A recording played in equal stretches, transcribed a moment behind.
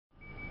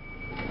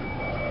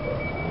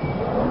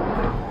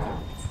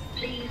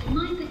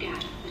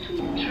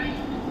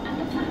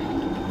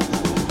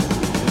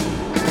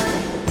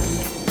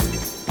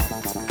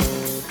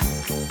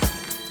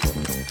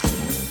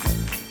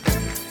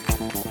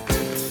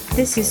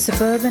This is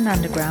Suburban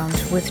Underground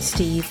with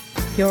Steve,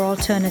 your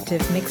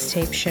alternative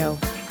mixtape show.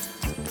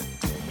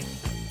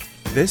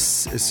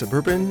 This is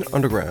Suburban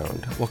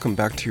Underground. Welcome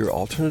back to your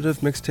alternative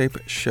mixtape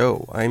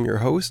show. I am your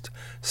host,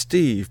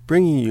 Steve,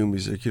 bringing you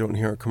music you don't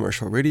hear on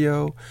commercial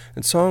radio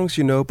and songs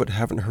you know but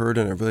haven't heard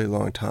in a really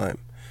long time.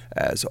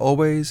 As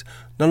always,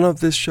 none of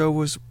this show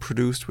was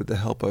produced with the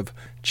help of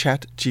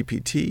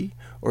ChatGPT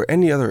or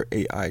any other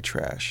AI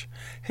trash.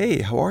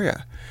 Hey, how are ya?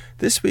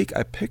 This week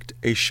I picked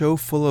a show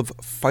full of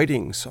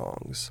fighting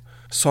songs.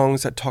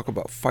 Songs that talk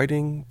about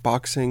fighting,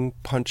 boxing,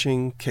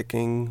 punching,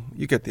 kicking,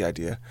 you get the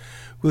idea.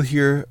 We'll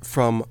hear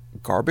from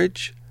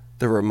Garbage,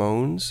 The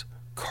Ramones,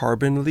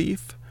 Carbon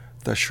Leaf,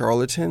 The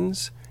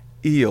Charlatans,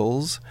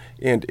 Eels,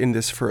 and in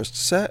this first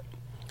set,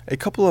 a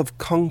couple of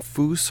kung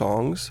fu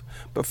songs,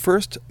 but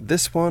first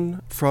this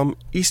one from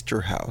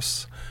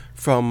Easterhouse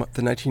from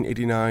the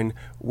 1989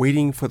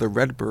 Waiting for the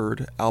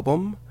Redbird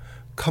album,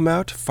 Come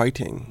Out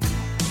Fighting.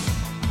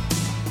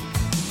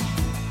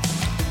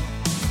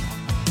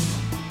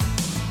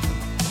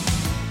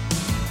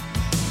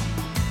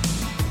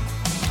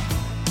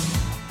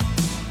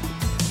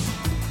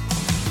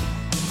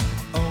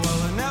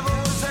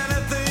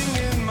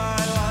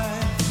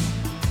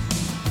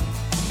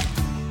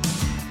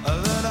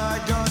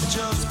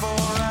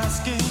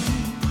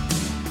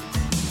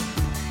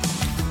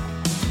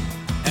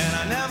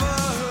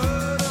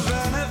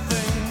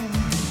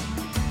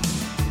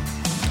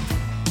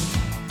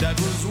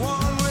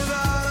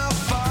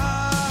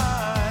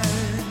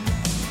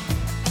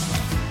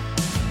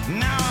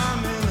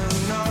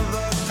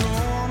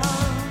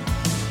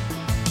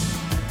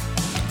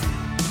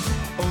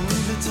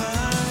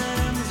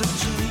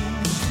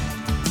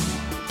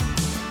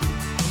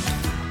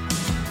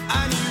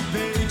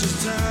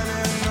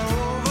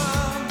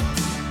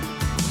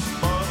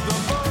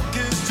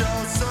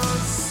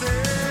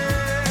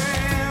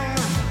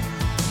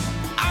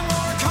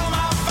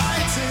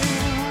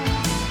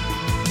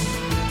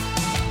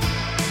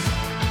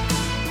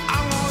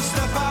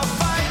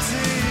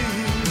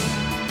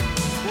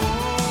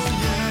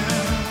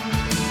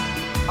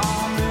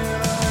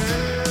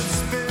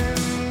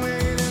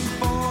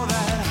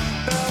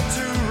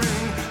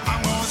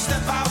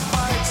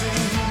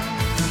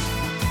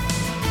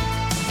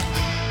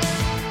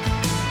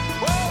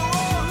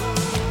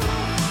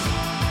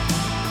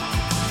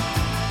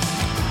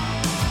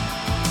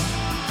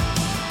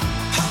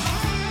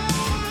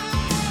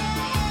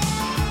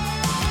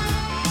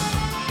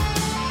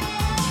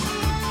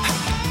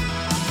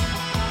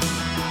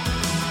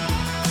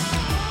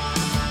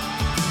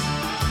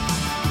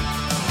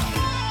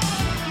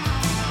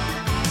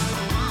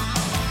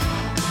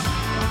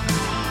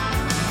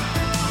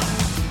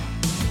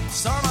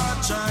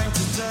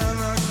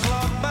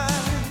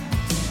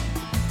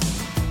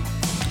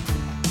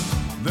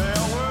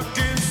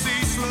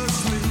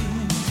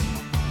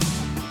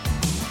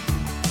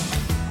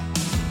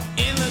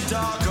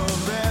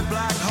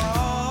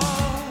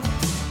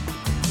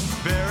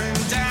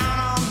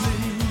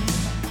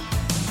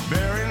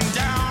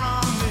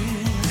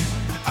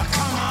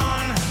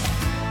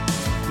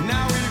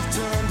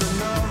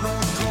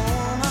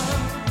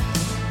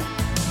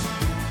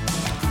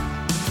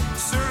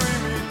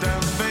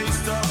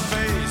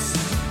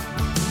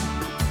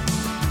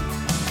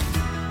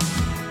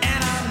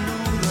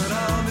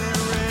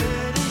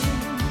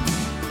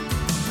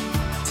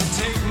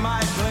 My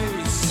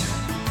place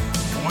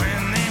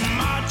when they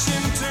march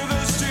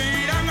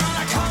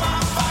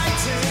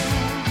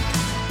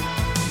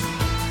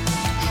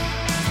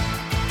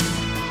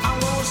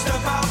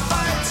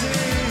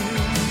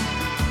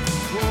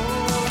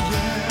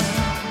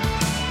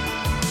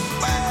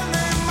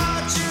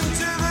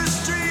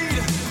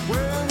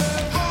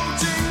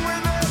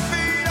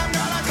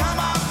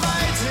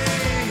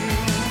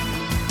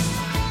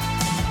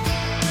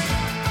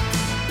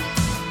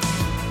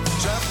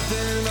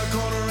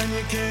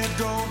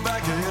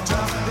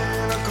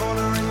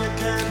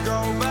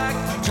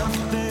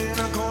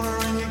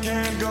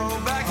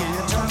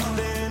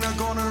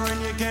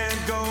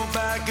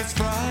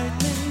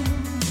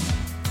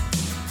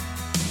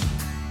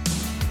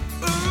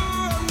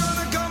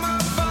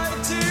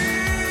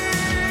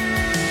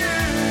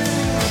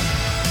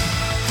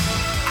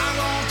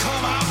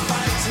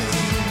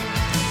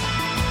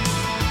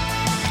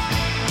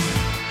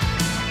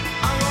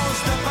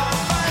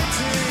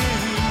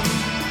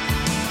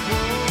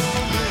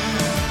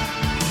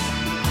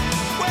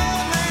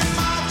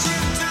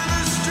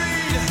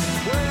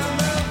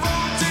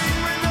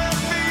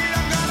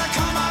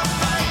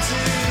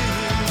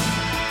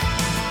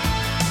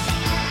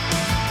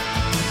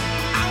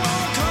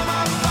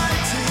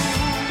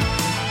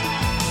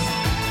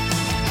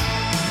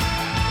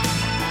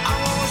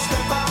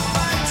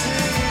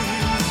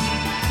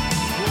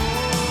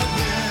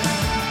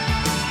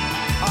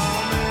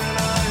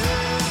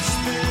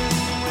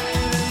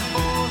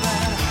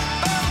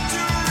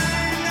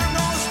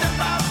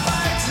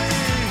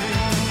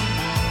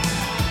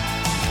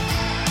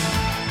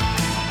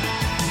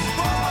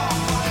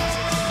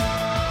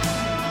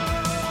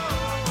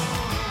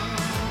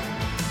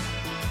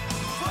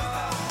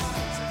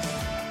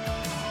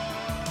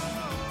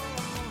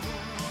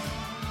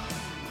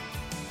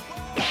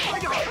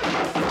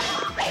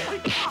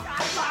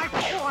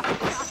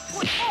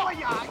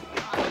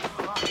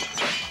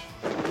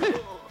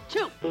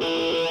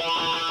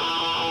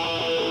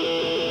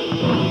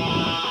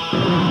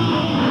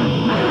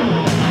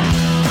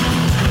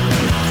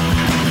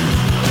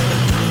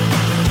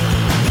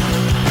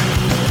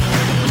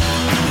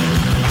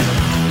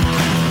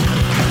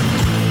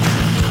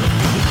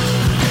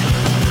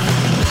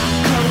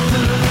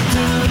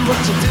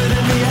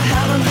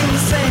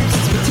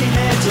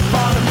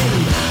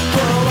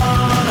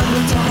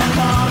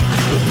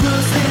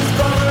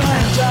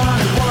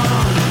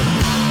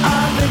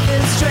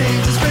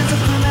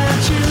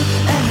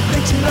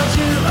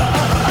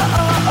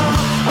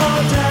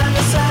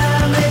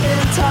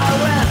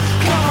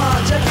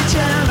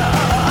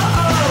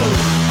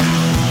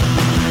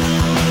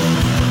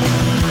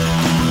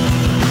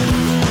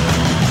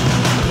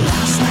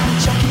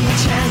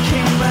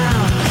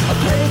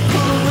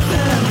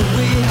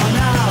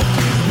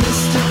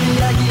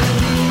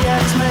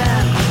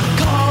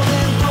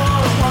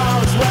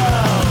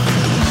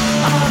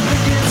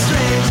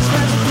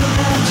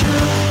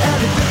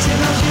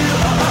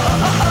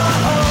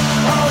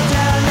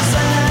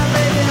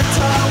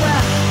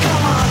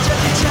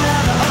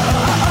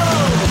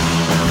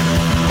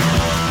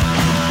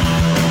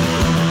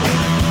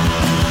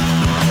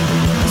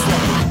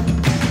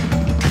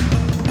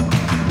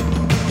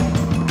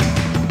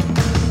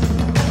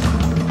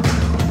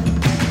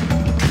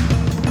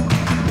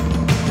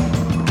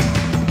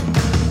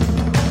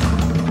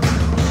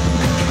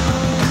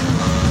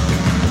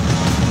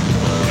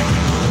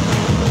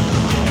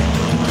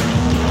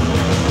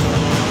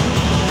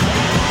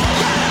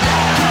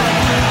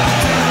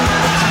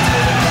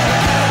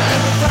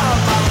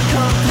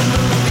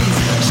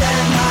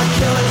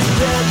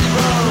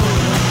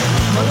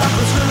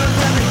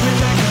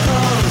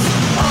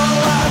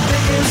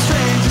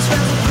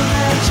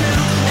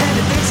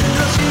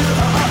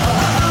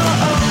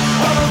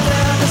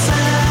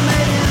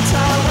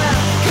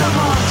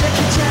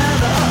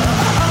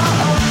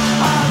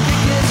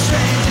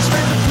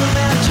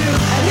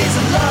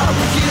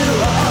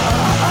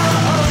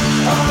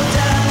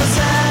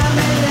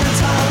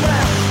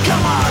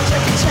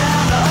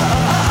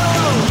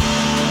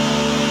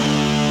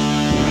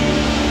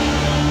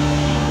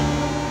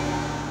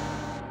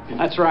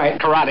That's right,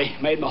 karate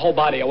made my whole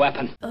body a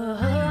weapon.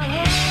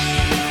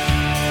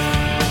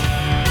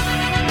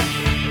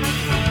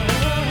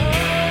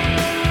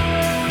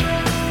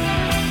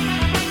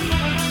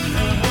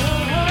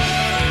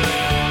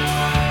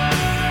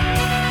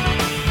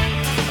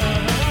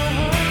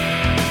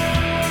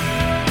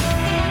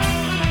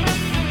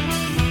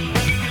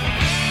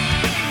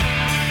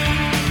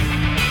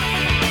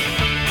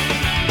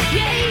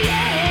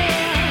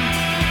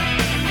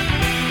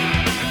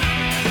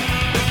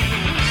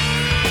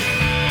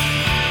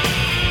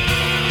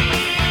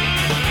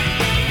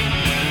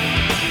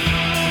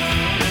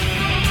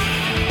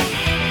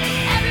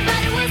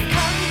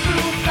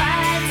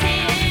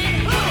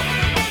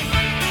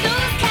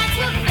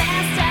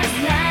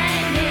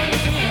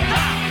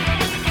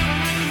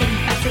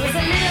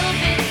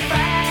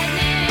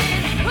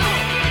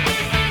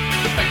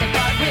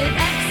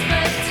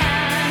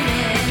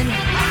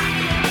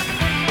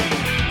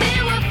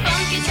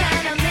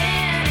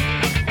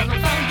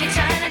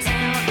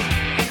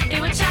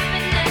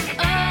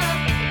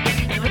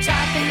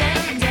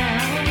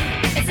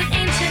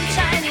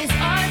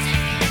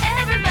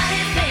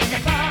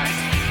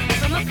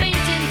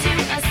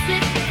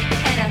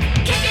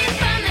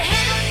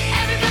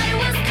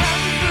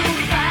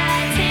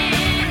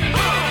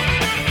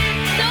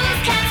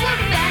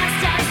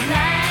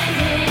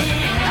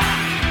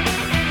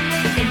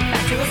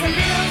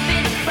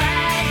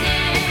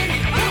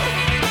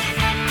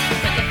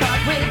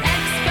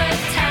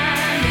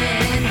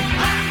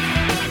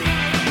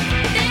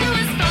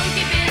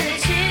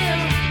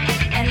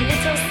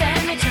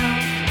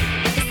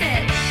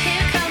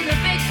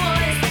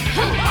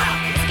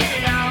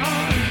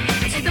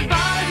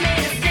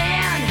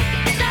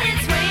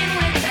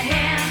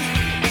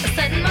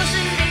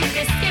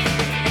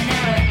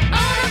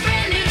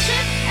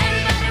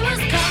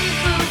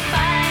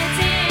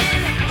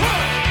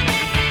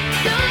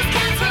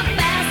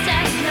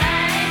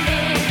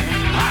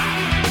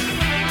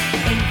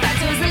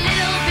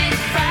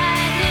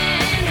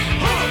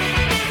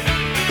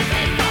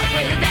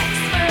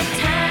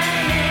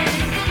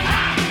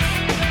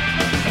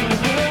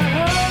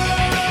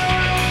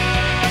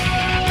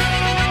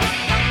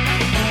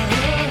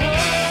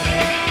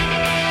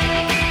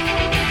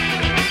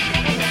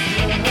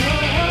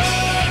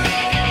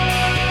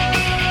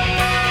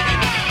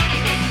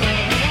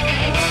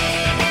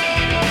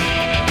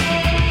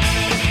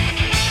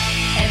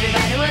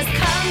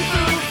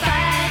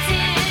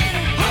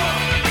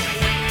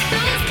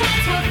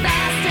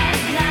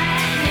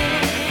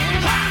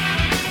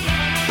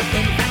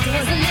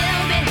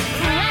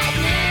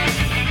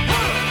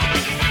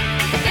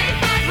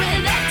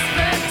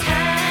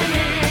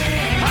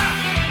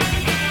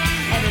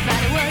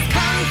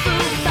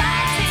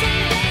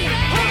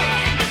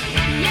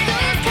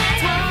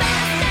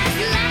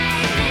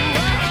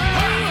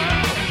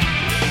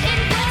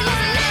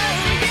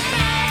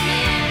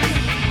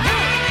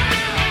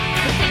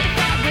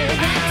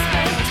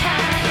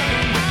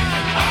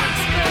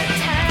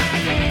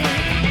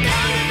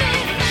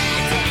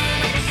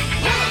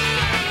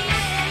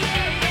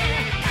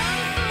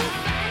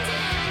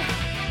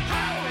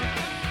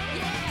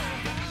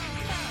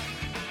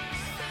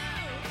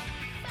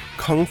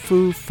 Kung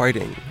Fu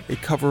Fighting, a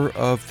cover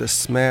of the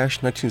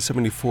smash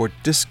 1974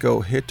 disco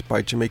hit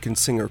by Jamaican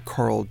singer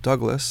Carl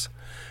Douglas.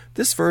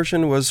 This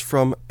version was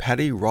from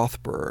Patty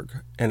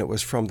Rothberg, and it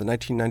was from the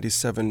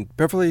 1997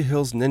 Beverly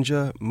Hills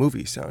Ninja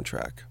movie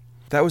soundtrack.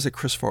 That was a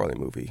Chris Farley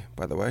movie,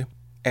 by the way.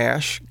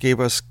 Ash gave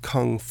us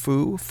Kung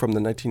Fu from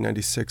the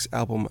 1996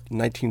 album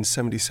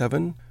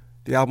 1977.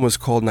 The album was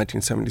called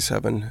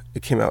 1977.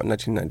 It came out in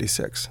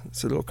 1996.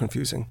 It's a little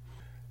confusing.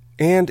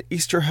 And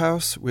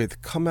Easterhouse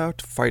with Come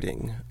Out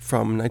Fighting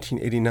from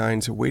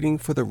 1989's Waiting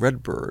for the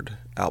Redbird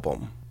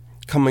album.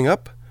 Coming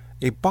up,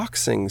 a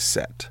boxing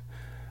set.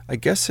 I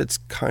guess it's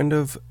kind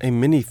of a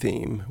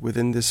mini-theme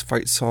within this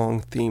fight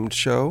song-themed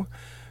show.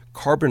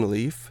 Carbon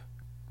Leaf,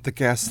 the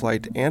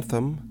Gaslight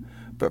Anthem,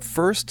 but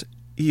first,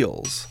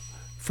 Eels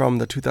from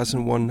the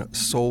 2001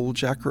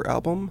 Souljacker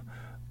album,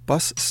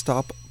 Bus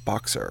Stop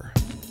Boxer.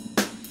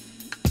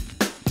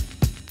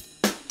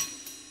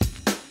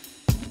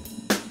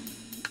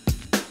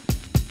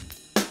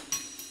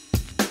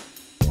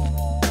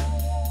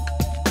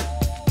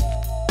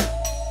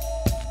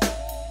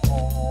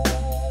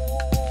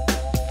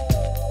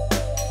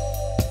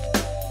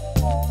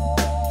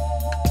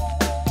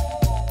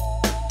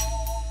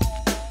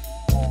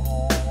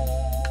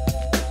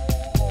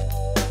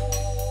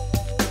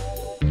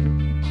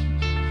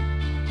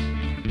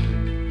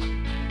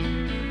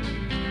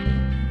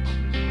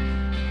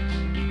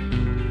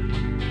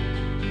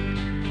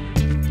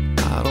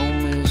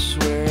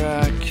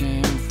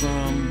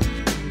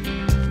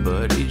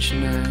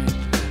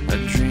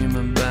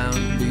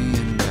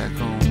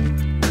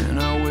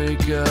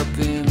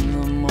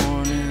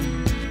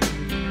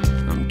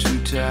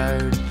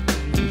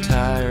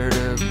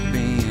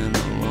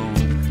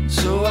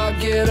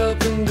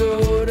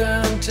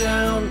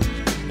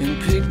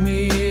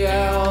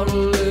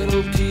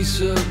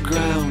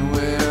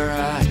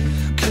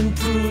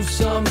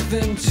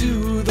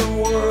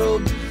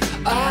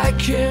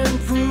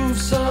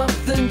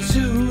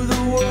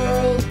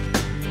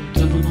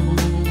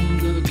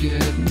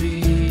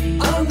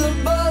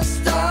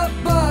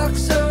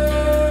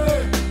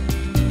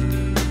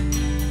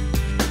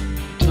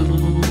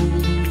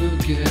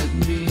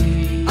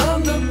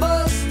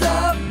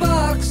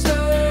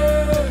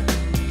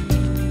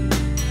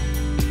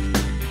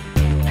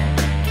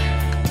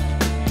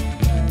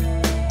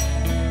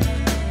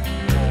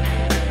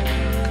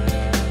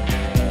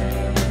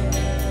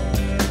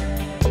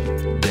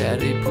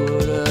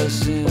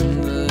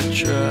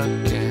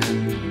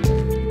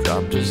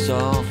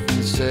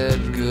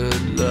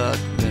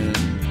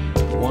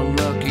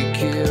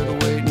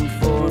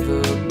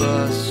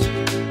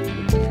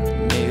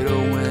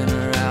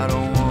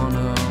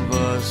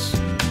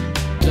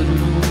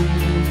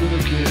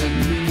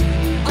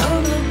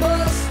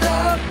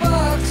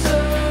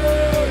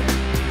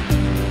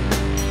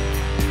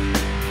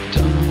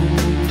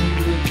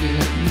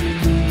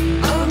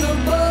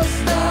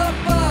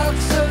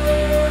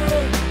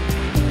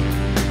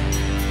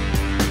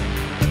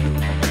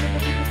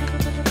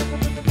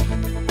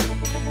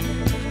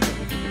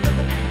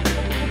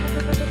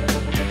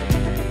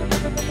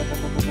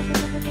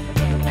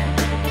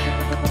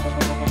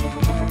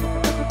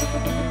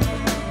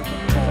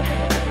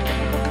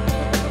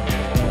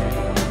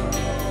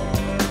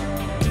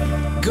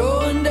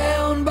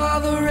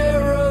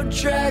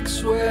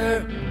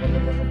 Where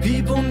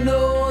people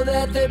know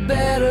that they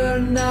better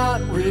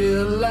not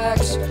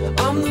relax.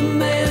 I'm the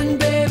man,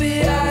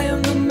 baby, I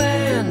am the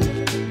man.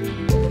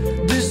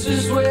 This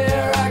is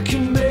where I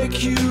can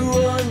make you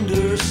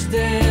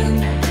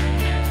understand.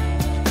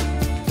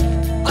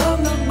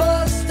 I'm the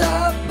bus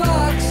stop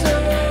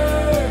boxer.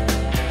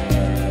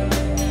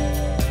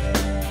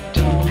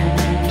 Don't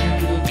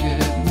look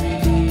at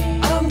me.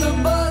 I'm the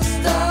bus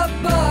stop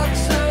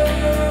boxer.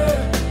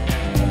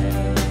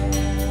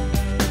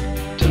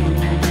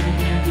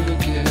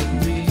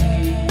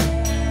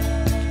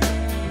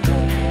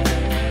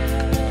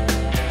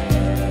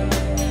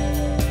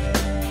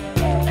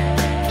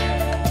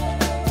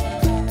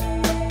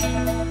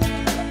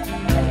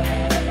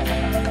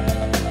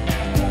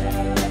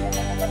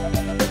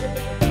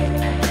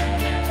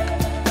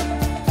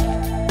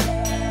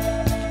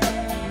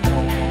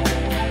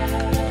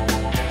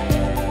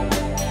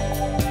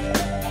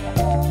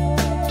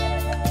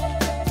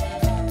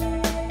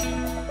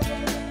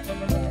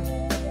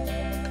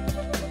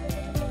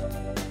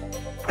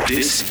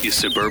 This is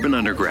Suburban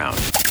Underground.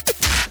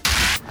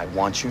 I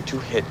want you to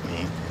hit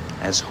me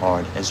as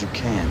hard as you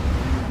can.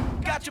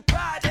 Got your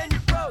pride and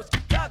your pros,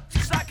 got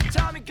just like a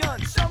Tommy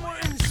gun, somewhere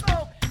in the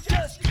smoke,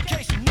 just in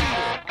case you need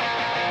it.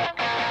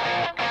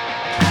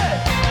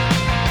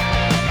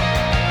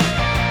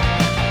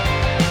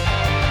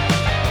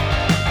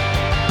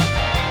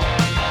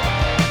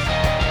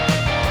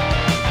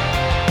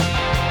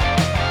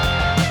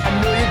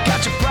 I know you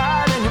got your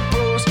pride and your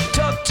pros,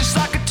 tucked just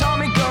like a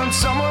Tommy gun,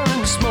 somewhere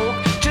in the smoke,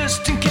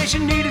 just in case you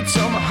needed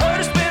some. I heard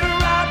it's been a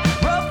ride,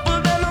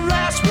 rougher than the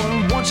last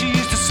one. Once you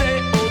used to say,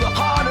 oh, the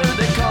harder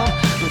they come.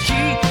 But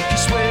he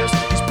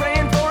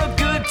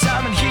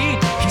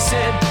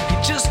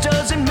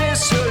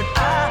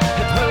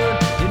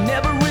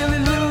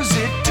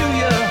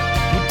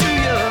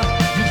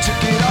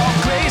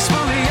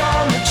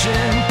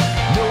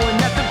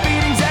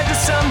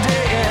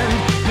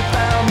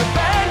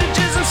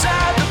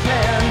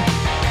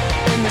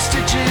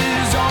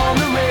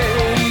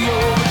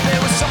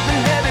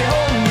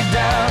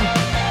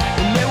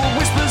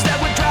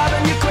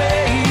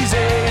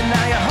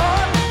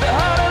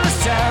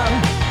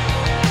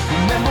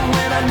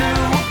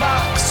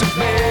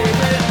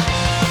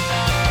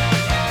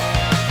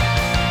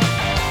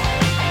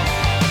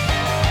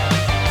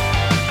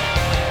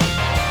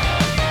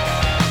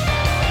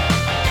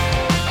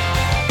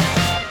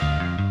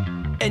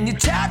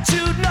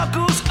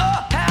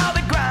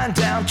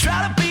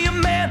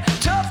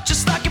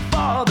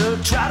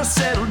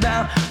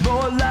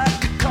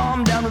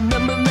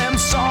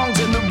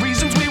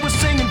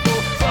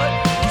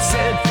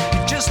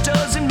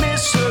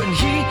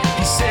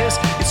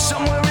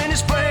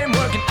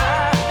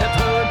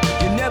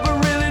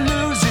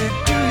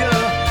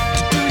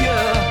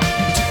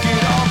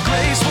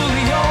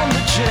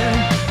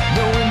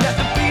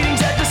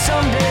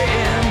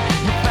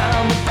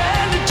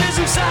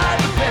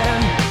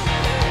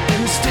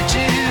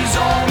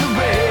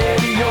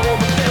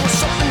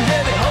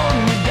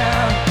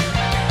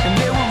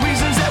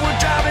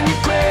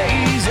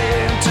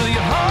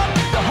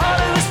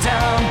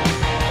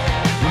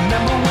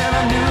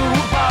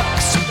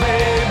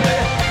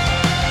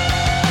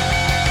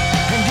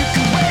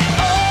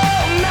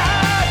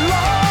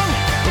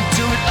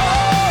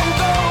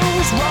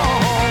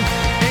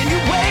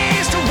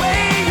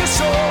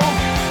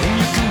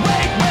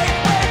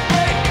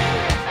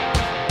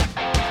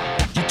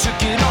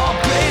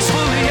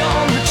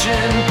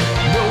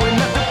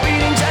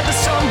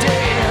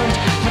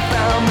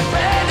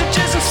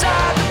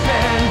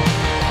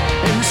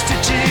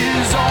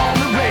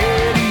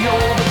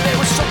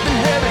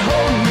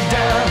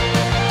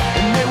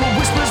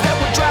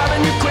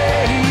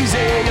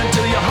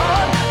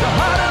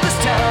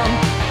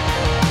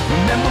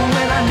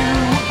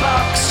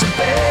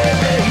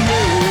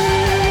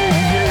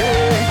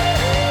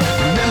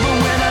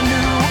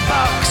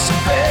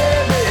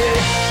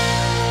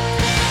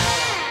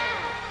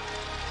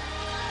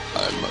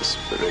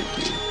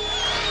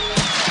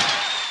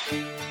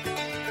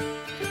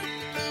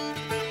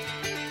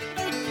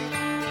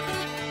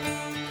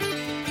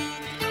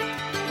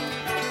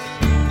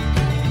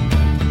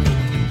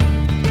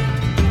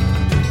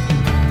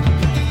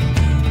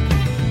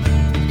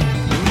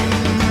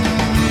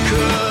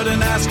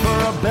and ask for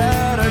a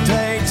better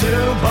day. 2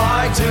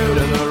 by 2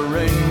 to the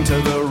ring,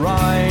 to the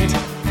right.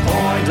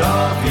 Point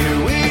of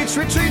view, each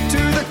retreat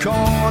to the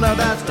corner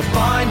that's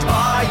defined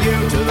by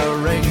you. To the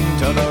ring,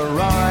 to the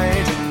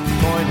right.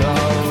 Point of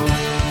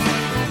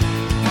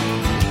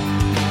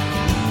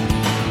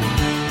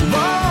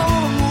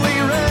lonely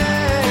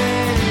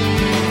rain.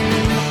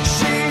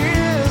 She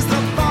is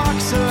the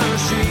boxer,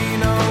 she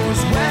knows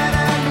when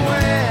and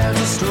where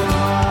to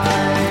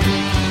strike.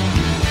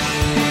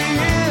 He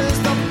is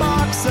the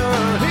boxer,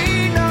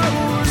 he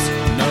knows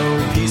no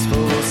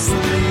peaceful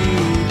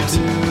sleep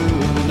tonight.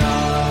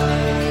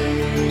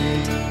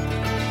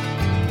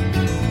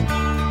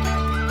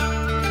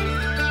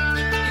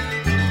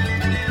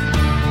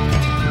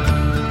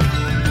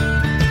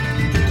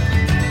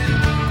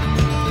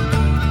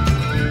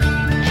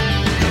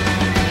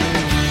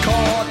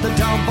 Caught the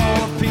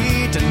downfall of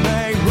Pete and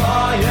Meg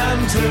Ryan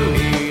too.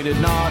 He did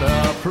not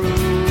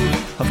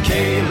approve of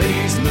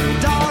Kaylee's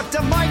move.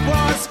 Dr. Mike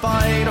was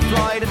fight or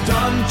flight at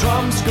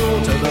Dundrum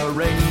School. To the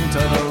ring, to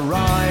the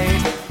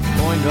right.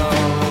 Point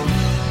of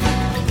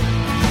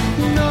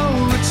no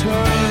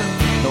return,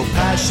 no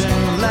passion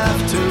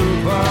left to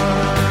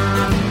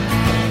burn.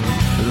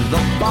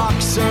 The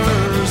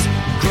boxers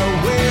grow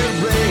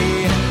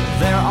weary,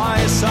 their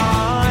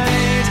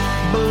eyesight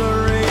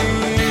blurry.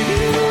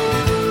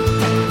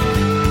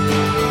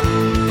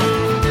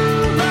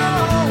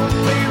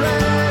 Lonely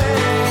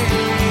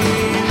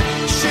rain.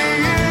 She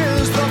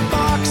is the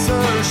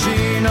boxer, she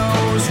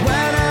knows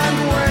when and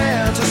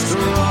where to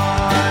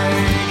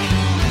strike.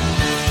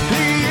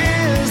 He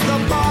is the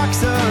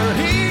boxer,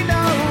 he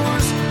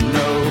knows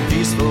no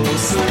peaceful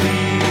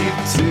sleep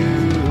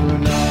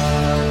tonight.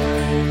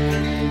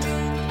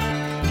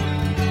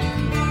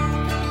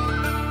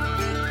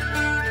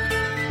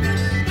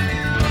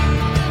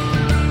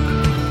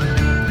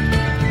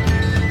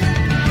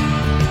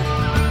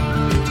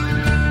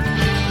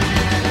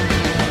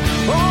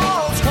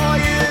 All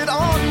tired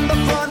on the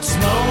front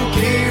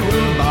smoky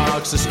room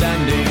box is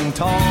standing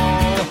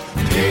tall,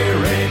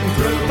 peering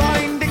through,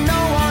 finding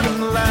no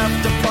one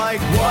left to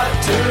fight. What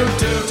to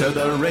do? To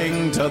the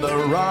ring, to the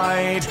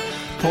right.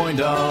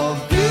 Point of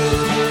view.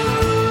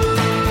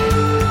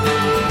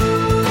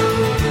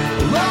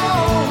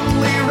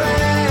 Lonely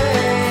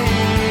rain.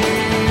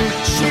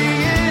 She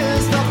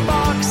is the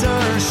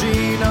boxer,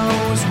 she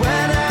knows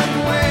when and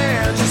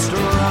where to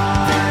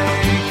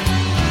strike.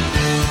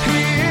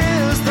 He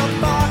is the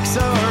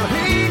boxer,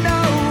 he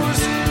knows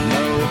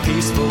no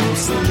peaceful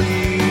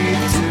sleep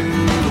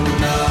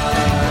tonight.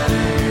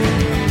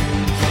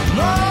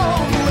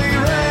 Lonely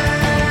rain,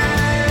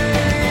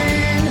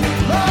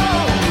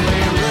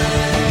 lonely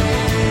rain,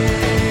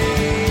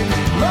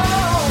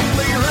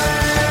 lonely rain.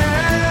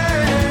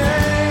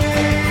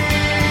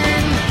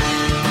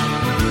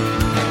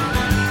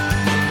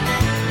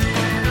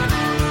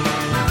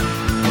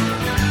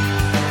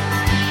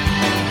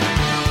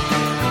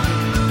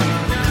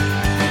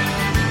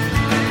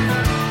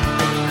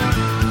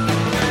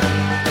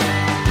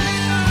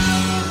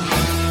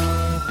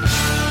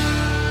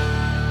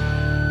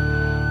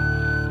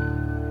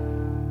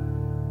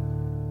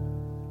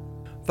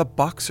 The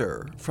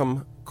Boxer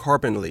from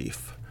Carbon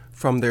Leaf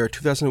from their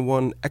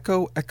 2001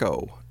 Echo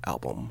Echo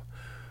album.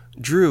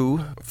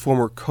 Drew,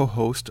 former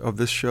co-host of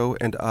this show,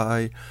 and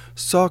I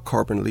saw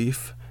Carbon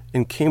Leaf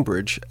in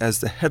Cambridge as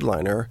the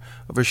headliner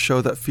of a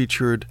show that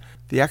featured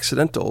The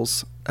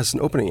Accidentals as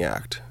an opening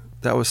act.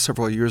 That was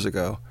several years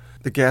ago.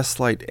 The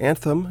Gaslight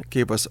Anthem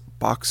gave us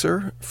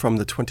Boxer from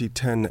the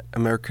 2010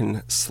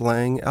 American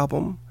Slang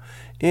album,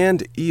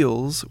 and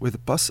Eels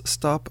with Bus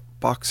Stop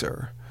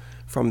Boxer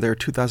from their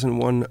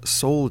 2001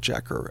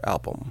 Souljacker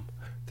album.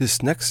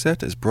 This next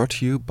set is brought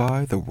to you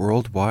by the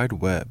World Wide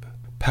Web.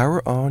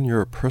 Power on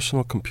your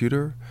personal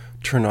computer,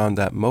 turn on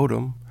that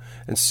modem,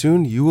 and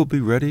soon you will be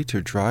ready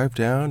to drive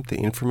down the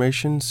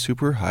information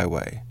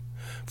superhighway.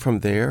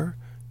 From there,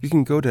 you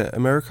can go to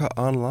America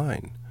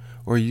Online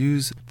or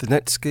use the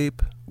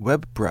Netscape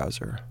web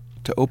browser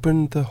to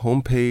open the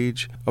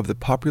homepage of the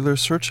popular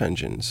search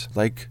engines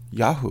like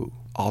Yahoo,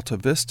 Alta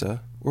Vista,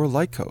 or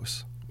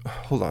Lycos.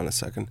 Hold on a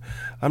second.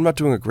 I'm not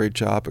doing a great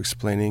job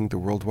explaining the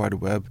World Wide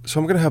Web, so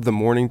I'm going to have the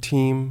morning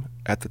team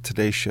at the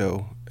Today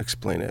Show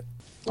explain it.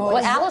 Well,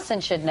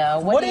 Allison should know.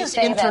 What is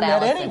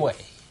Internet anyway?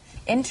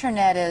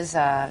 Internet is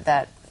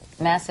that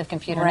massive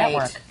computer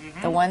network.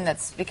 The one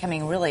that's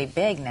becoming really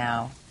big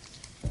now.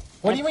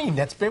 What do you mean?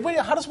 That's big.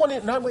 How does one?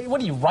 What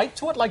do you write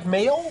to it like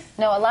mail?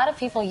 No, a lot of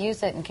people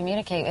use it and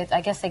communicate.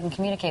 I guess they can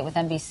communicate with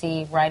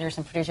NBC writers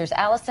and producers.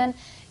 Allison,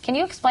 can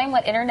you explain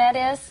what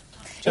Internet is?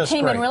 It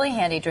came in really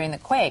handy during the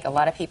quake. A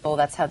lot of people,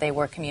 that's how they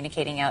were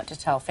communicating out to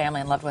tell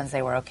family and loved ones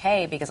they were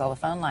okay because all the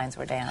phone lines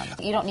were down.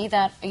 You don't need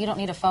that. You don't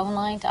need a phone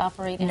line to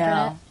operate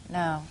Internet?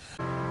 No.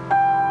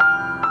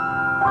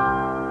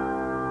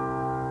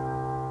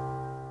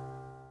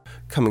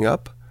 Coming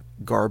up,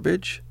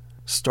 Garbage,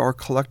 Star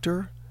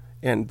Collector,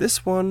 and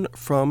this one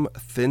from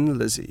Thin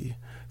Lizzy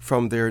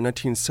from their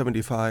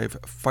 1975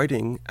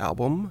 Fighting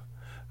album,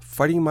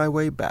 Fighting My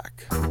Way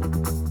Back.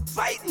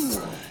 Fighting!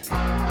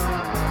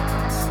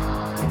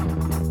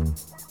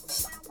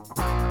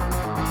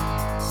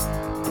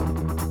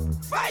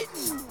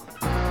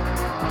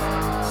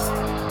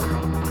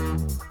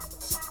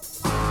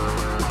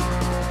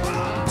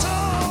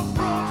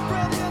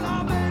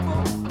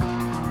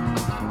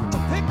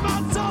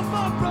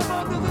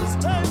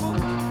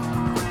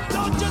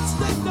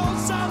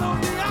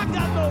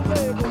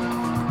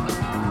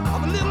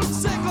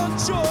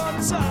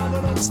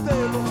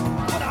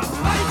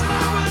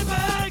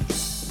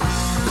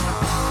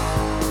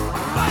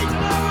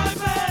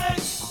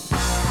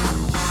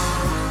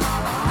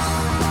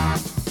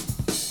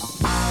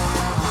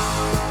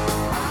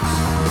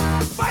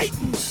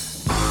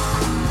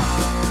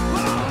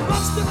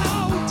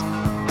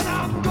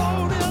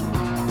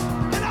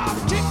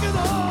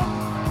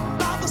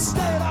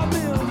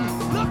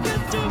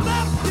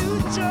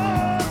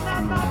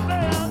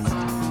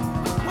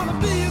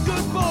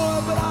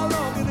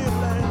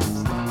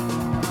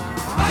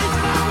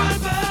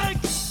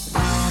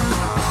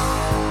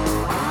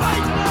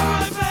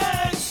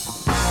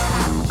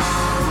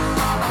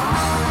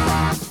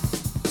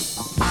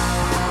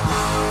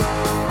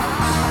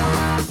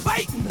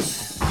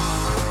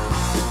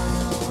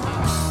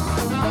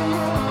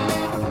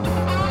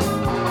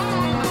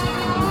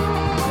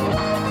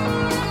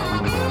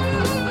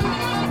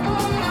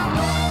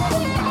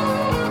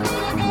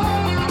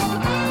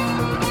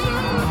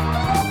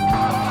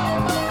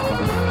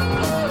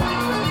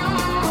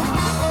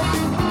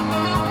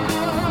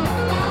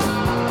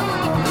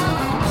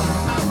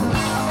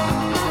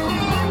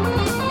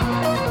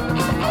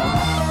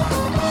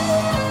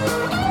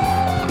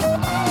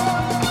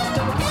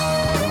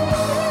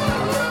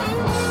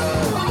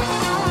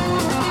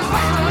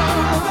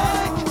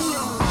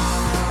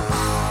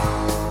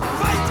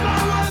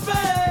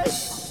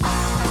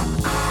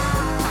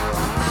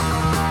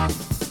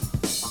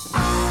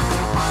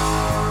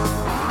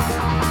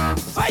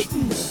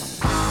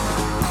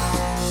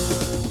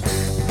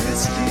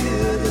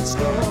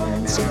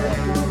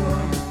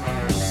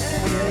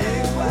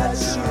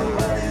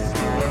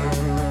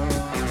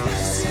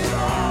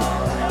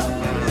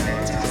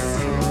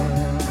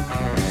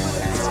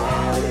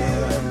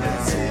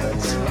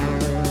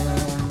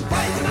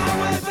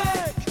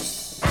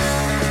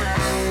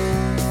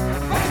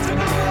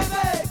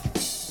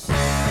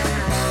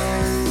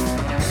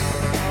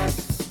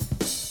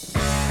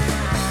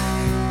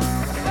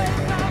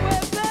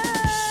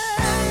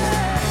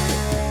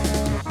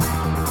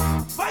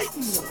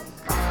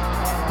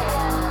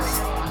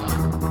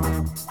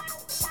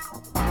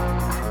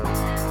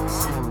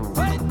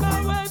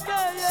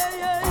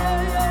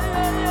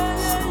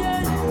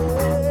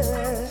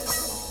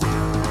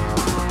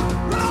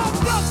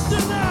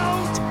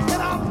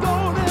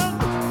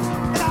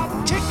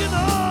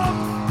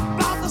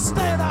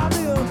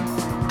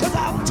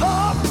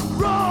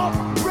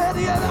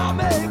 I'm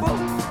able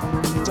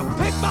to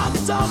pick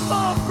myself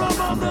up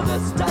from under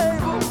this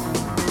table.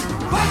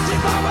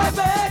 Fighting my way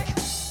back.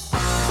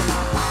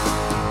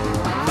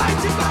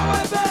 Fighting my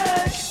way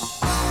back.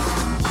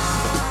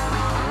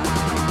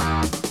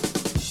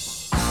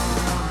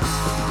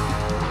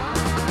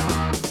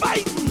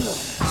 Fighting.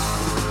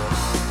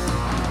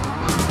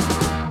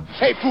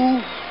 Hey,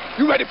 fool,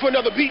 you ready for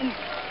another beating?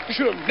 You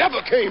should have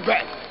never came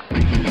back.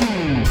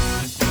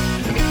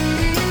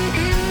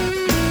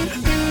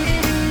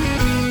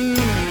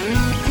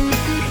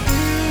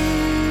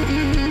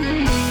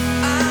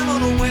 I'm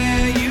gonna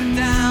wear you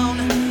down.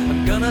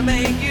 I'm gonna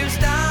make you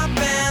stop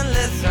and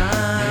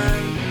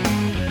listen.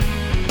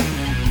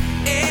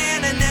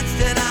 In an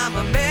instant, I'm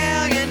a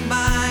million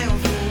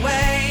miles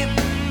away.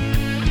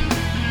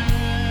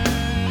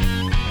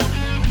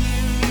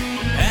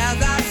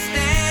 As I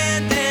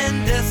stand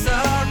in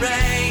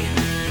disarray,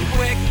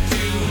 quick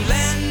to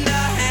lend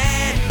a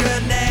hand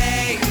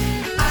grenade.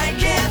 I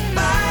can't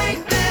fight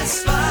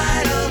this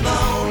fight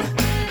alone.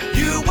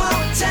 You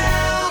won't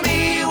tell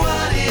me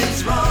what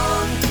is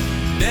wrong.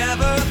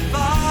 Never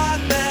thought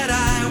that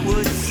I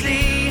would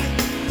see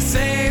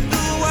save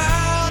the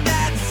world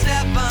at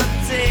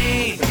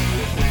 17.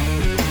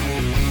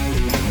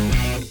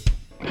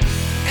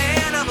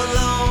 And I'm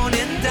alone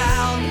in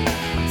doubt.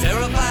 I'm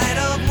terrified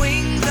of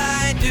wings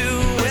I do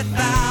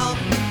without.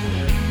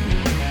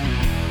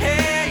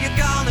 Hey, you're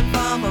calling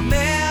from a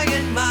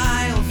million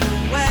miles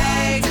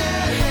away.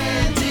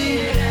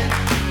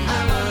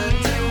 I'm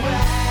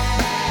underway.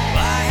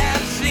 I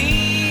have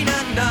seen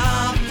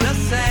enough to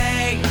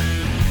say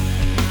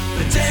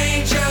the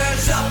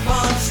danger's up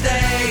on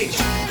stage.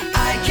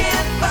 I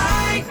can't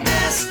fight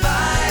this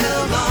fight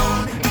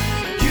alone.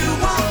 You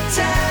won't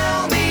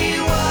tell me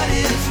what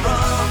is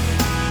wrong.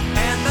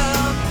 And the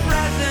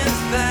presence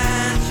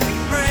that you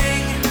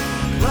bring,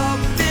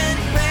 cloaked in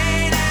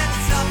pain and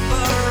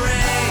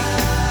suffering,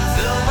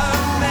 silver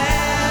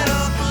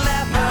metal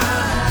leper,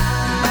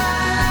 my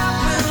love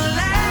will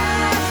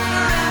last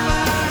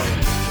forever.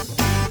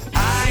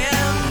 I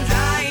am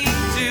dying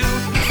to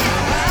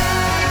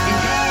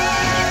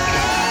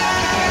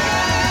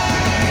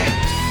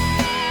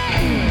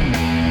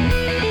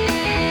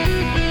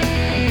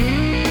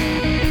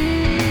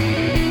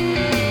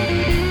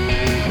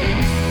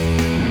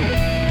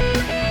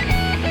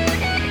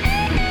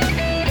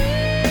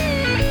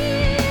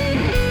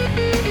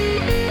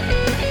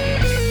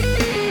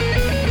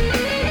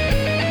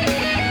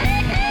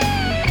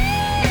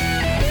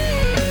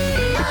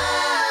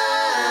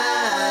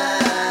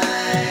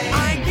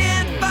I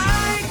can't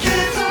fight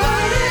this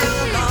fight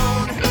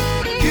alone.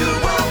 You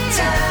won't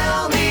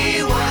tell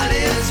me what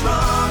is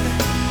wrong.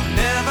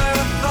 Never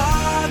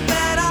thought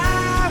that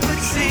I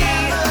would see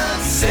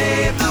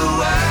save the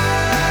world.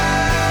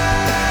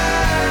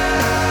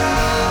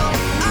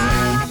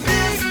 I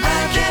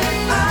can't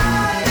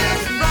fight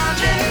this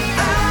project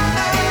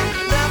alone.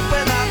 Left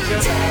without you.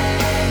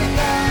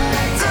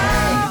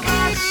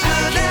 I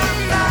should have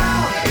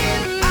known.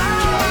 I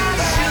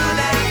should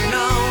have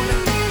known.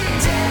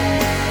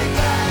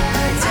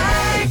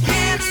 I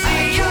can't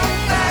see your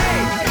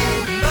face,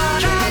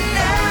 but I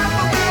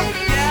never will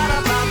forget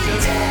about you.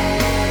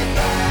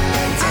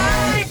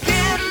 I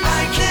can't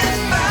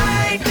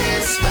fight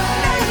this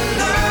fight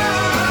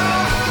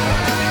alone.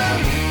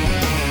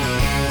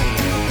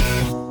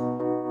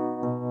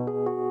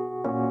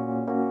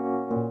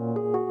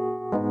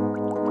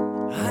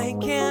 I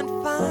can't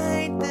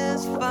fight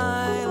this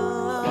fight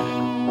alone.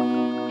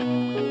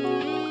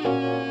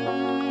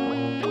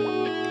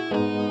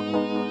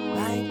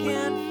 I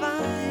can't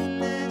fight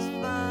this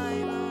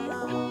fight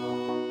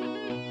alone.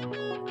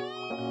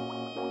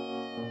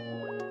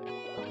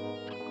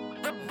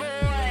 The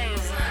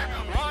boys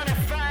wanna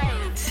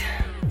fight.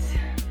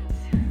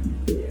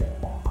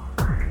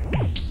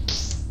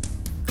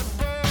 The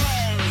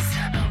boys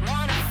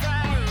wanna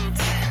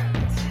fight.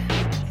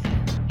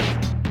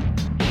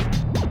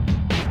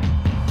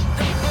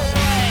 The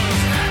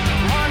boys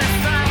wanna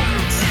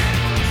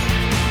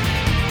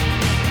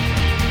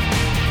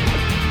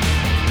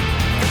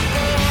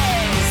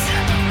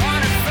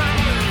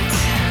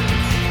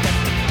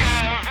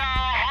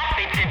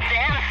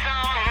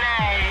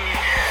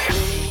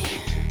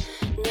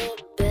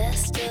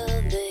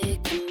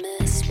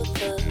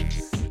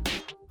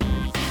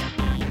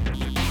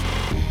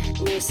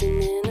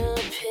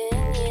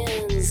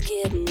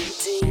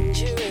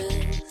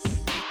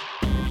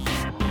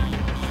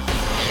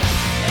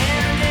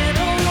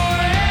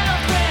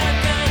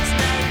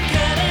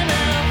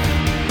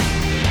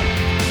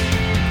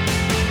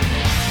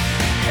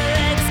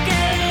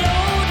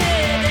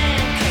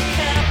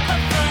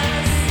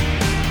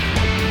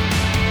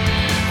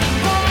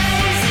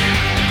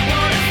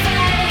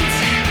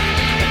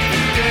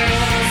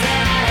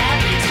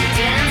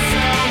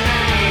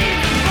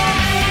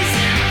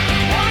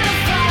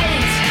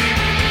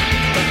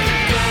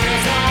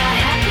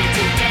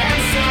dance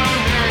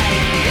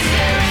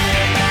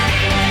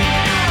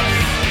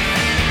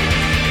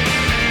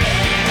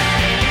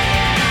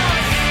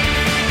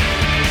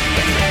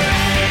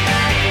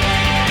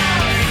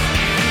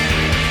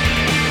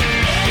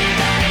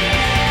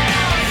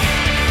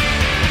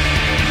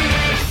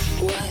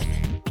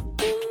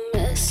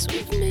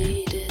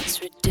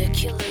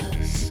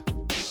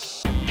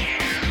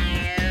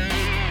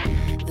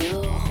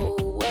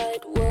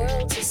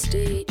a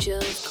stage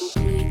of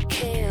complete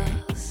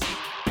chaos.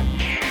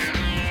 It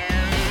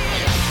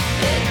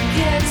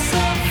gets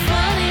so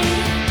funny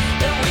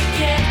that we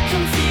get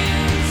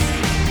confused.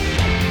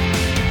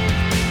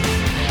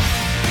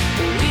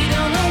 We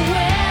don't know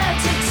where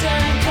to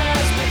turn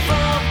 'cause we've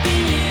all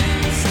been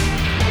used.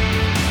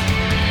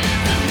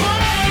 The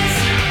boys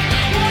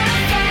wanna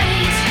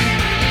fight,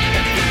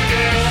 but the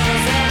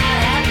girls are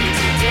happy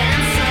to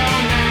dance all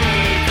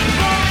night. The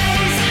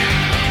boys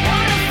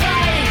wanna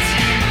fight,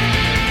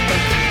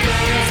 but the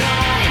girls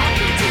are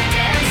happy to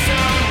dance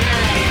all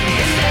night.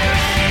 Is there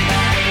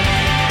anybody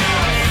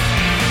else?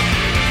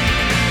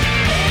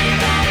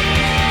 Anybody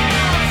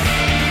else?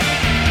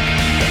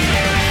 Is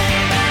there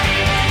anybody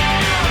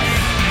else?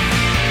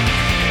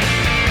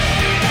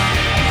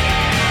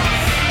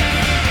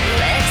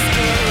 Let's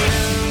get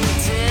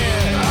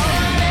loaded. Oh,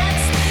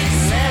 let's get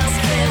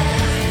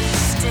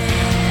wasted.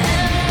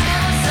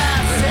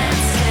 Let's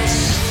get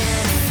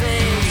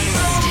shit-faced.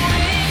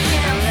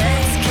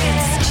 Let's get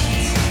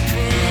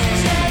stupid.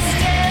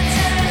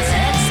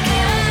 Let's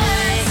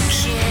get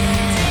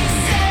wicked.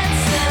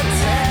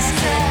 Let's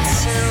get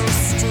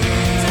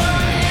toasted.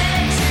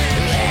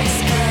 Let's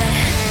get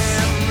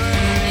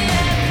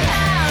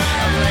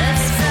hammered.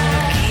 Let's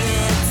forget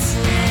it.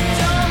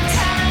 Don't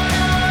count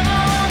on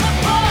all the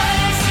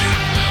boys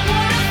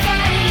wanna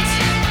fight,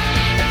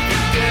 but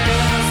the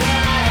girls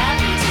are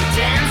happy to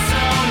dance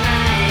all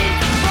night.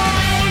 The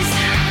boys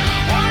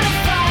wanna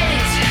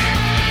fight,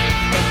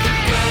 but the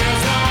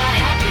girls are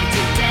happy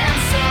to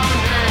dance all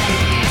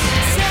night.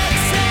 Sex,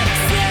 sex,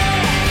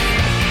 sex,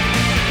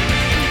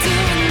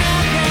 doing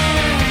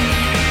nothing.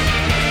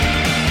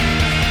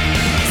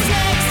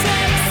 Sex,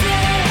 sex,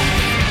 sex,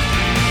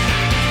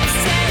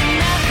 saying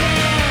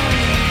nothing.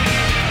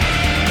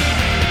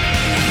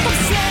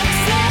 Sex,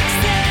 sex,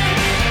 sex,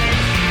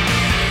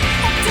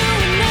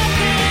 doing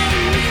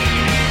nothing.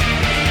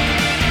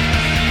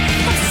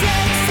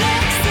 Sex,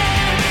 sex,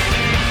 sex,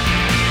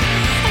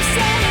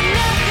 saying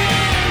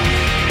nothing.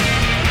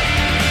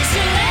 So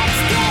let's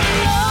get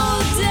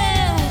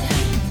loaded.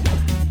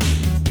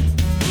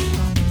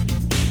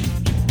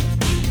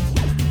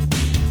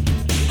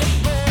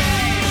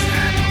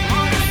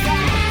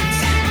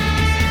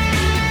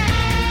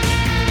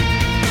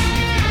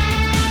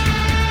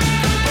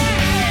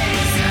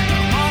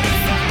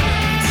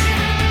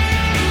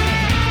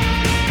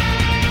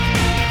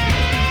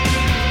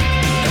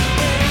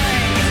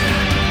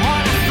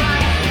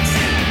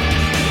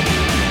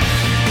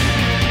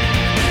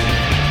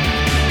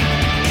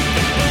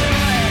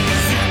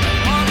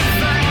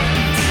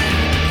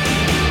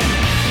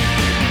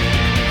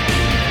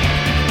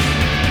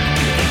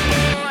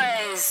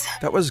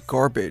 That was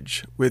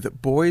Garbage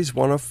with Boys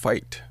Wanna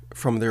Fight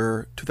from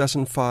their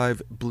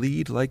 2005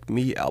 Bleed Like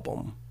Me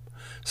album.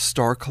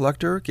 Star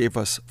Collector gave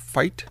us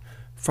Fight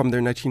from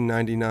their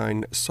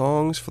 1999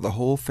 Songs for the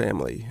Whole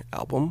Family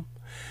album.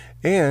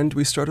 And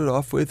we started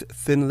off with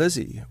Thin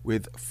Lizzy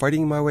with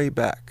Fighting My Way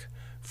Back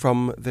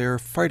from their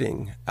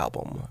Fighting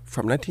album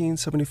from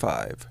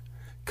 1975.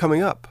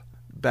 Coming up,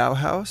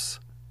 Bauhaus,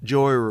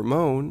 Joey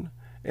Ramone,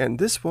 and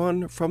this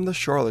one from the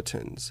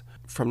Charlatans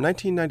from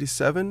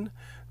 1997,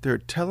 their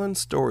Tellin'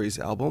 Stories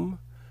album,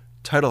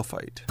 Title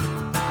Fight.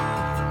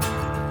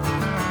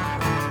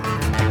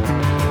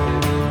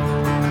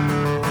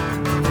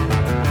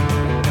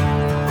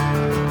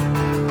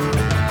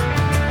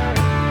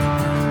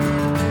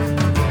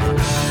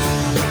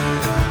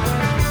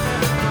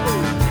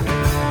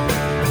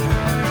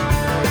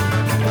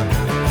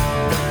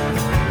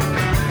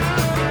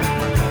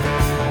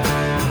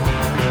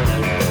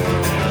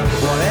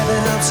 Whatever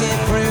helps you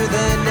through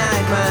the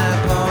night, my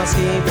pulse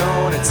keep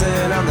going and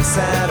turn on the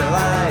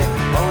satellite.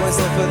 Always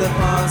look for the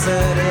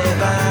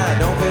positive. I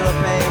don't feel the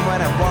pain when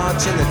I'm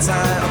watching the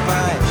title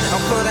fight. How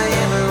could I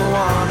ever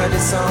want to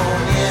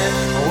disown you?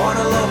 I want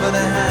to love and I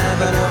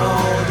have and I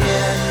hold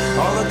you.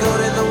 All the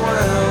good in the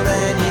world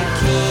and you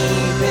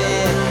keep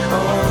it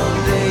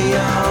under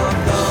your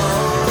thumb.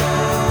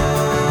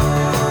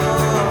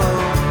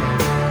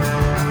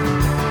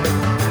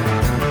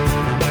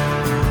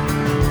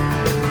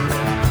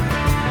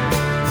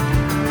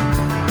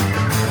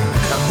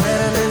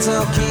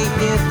 So keep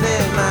it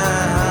thin, my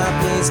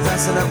heart beats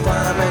fast and I'm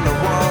climbing the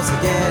walls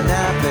again.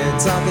 I've been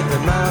talking for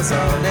miles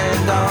on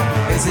end on.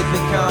 Is it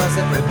because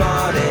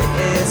everybody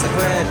is a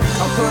friend?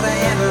 How could I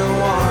ever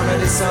want to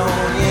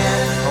disown you?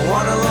 I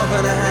want to love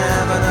and I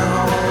have and I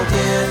hold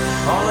you.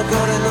 All the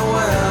good in the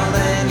world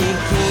and you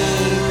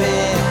keep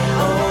it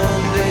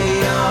under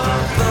your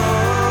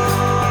thumb.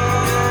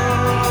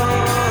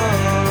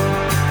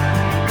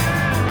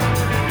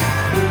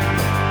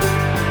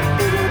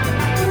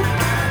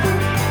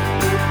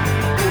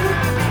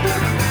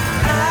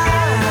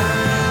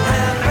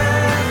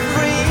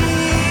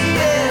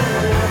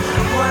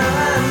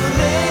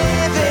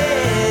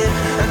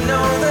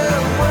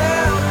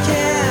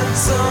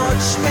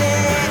 Touch me,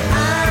 I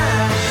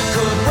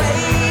could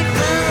wait.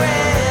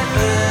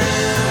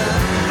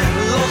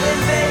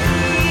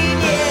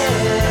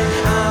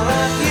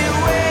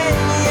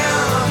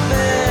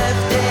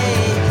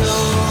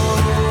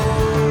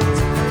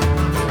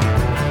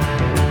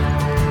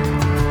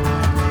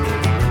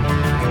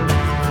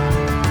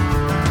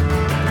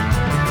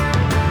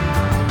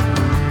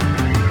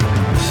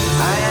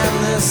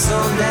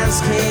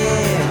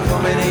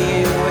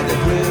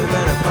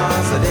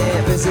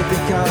 it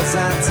because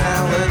our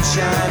talent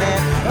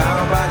shining?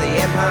 Bound by the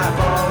empire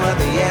form of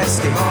the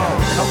Eskimo.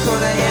 How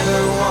could I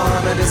ever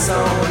want to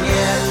disown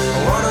yet? I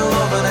want a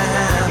love and a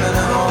hand and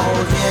a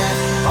hold yet.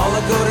 All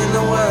the good in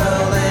the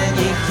world and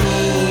you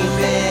keep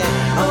it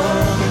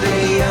under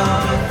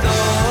your thumb.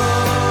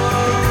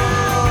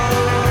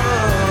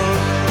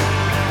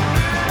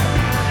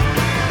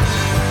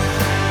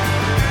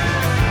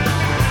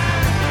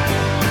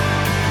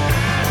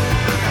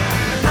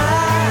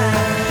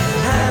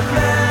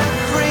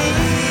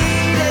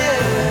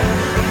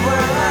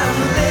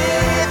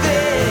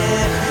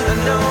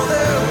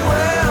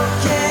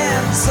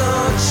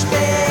 Touch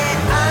me,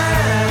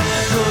 I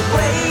could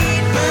wait.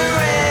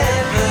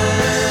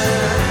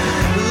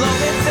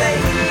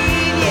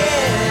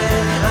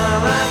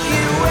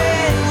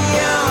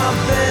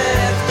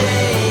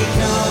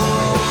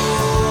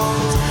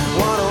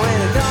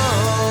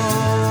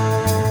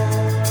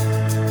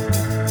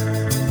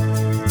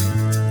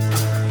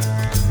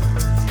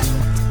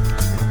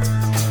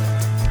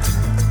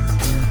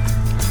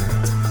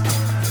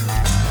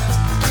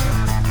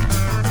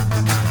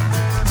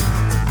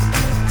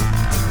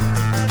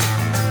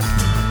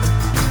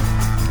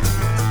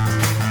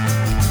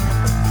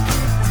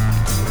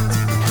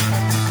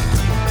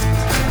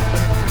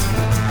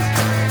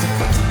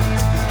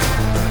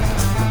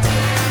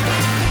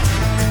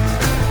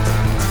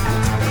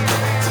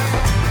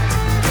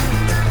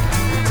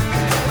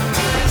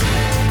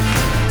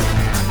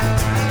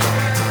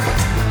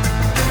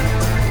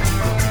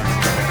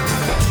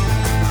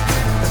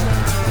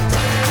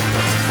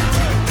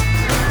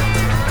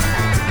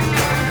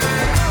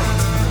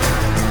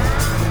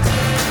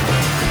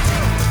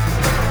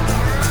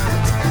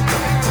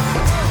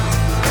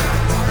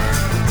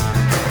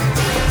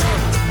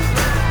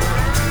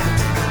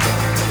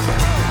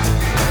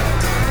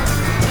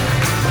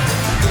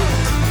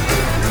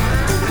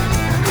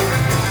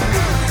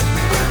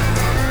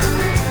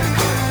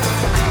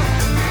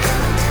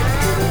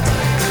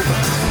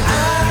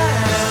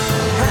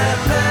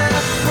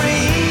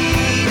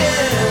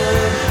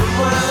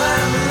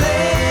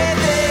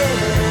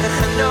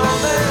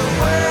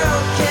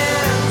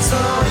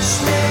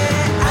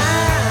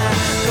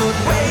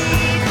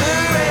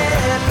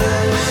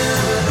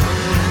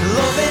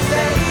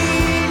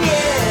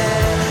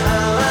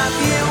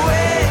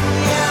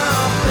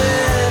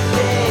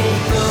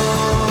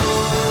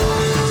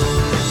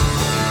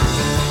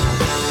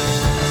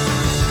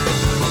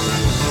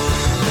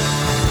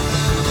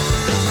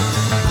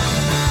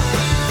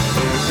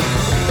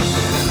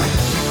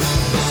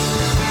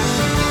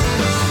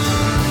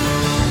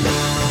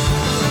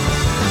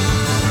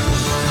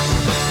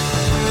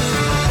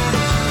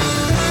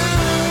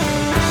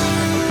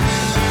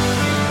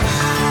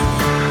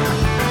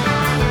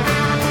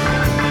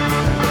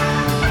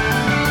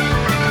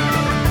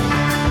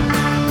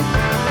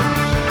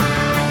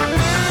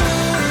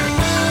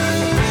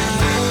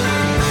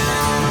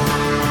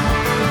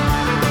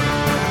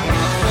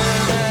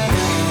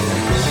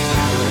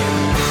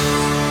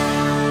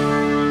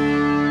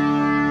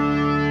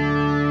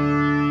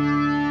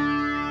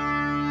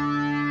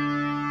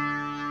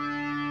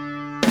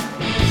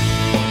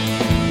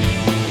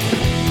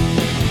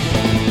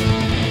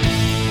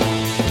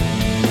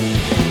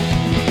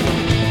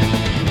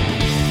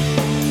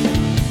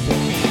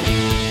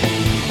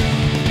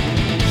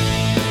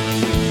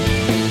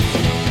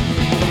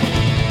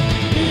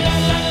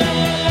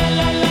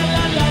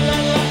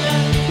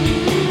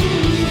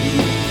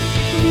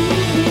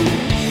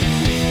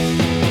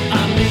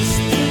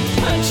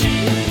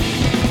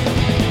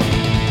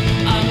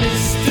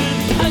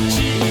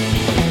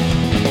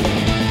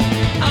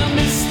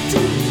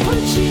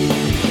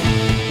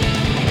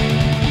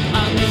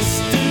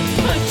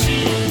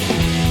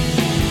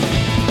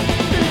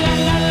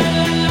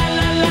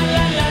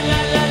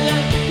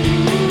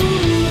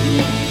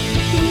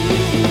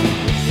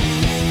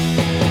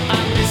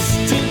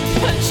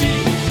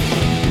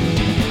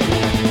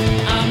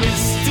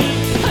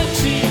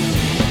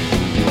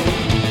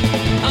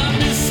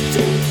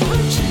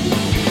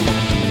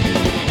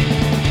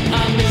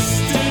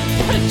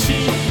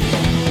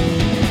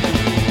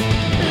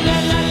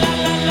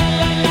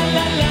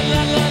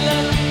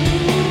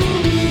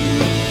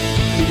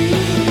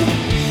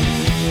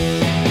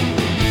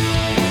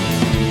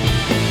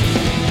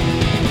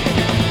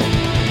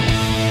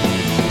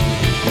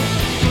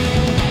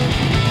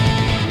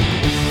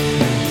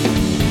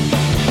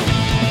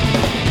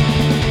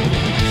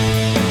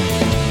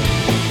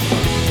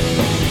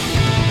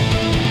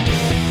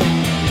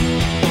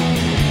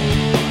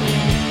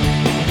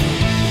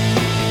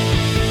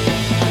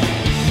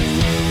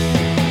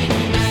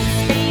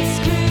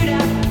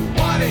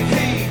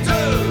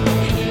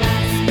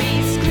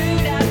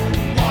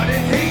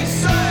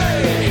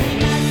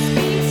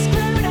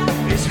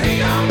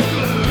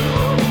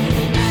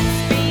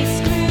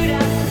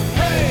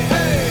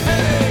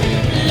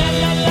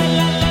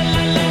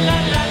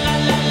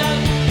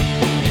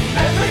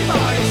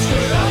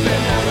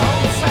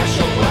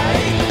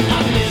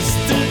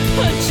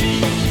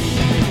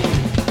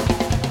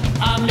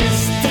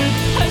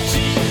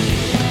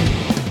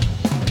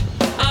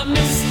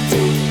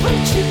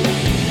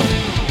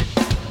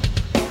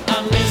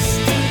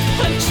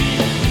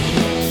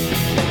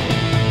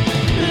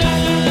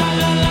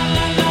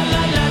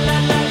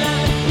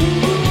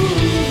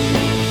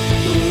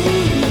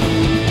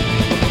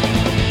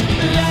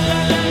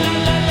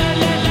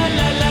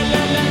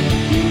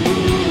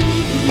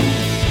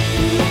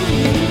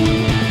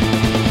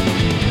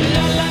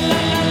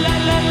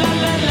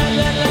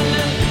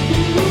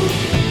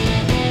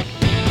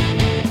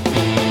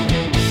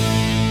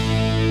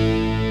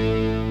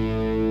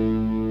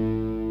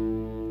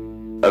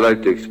 I'd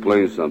like to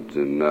explain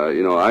something.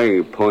 You know, I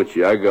ain't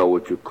punchy. I got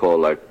what you call,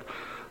 like,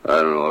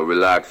 I don't know, a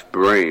relaxed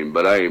brain,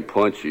 but I ain't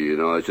punchy, you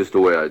know. It's just the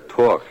way I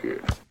talk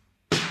here.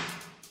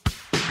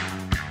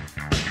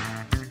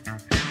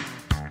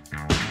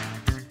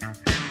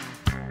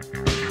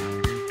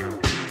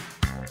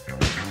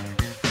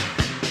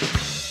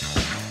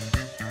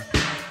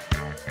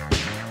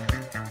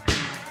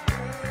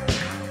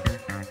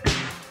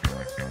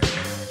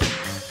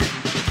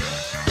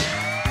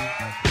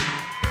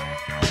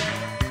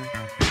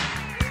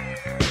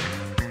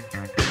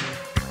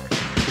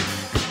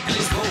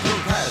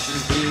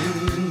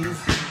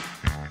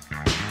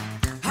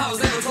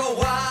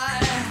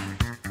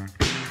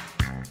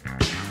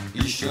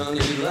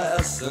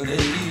 Less than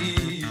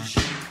age,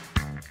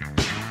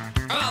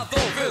 our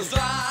throat is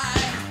dry.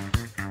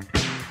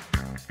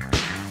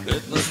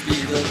 It must be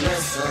the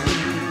lesson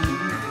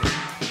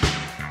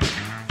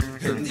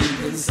hidden deep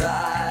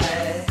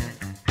inside.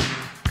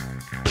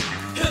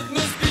 It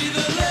must be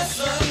the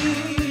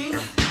lesson,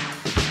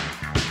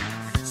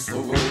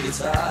 so hold it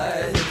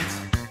tight.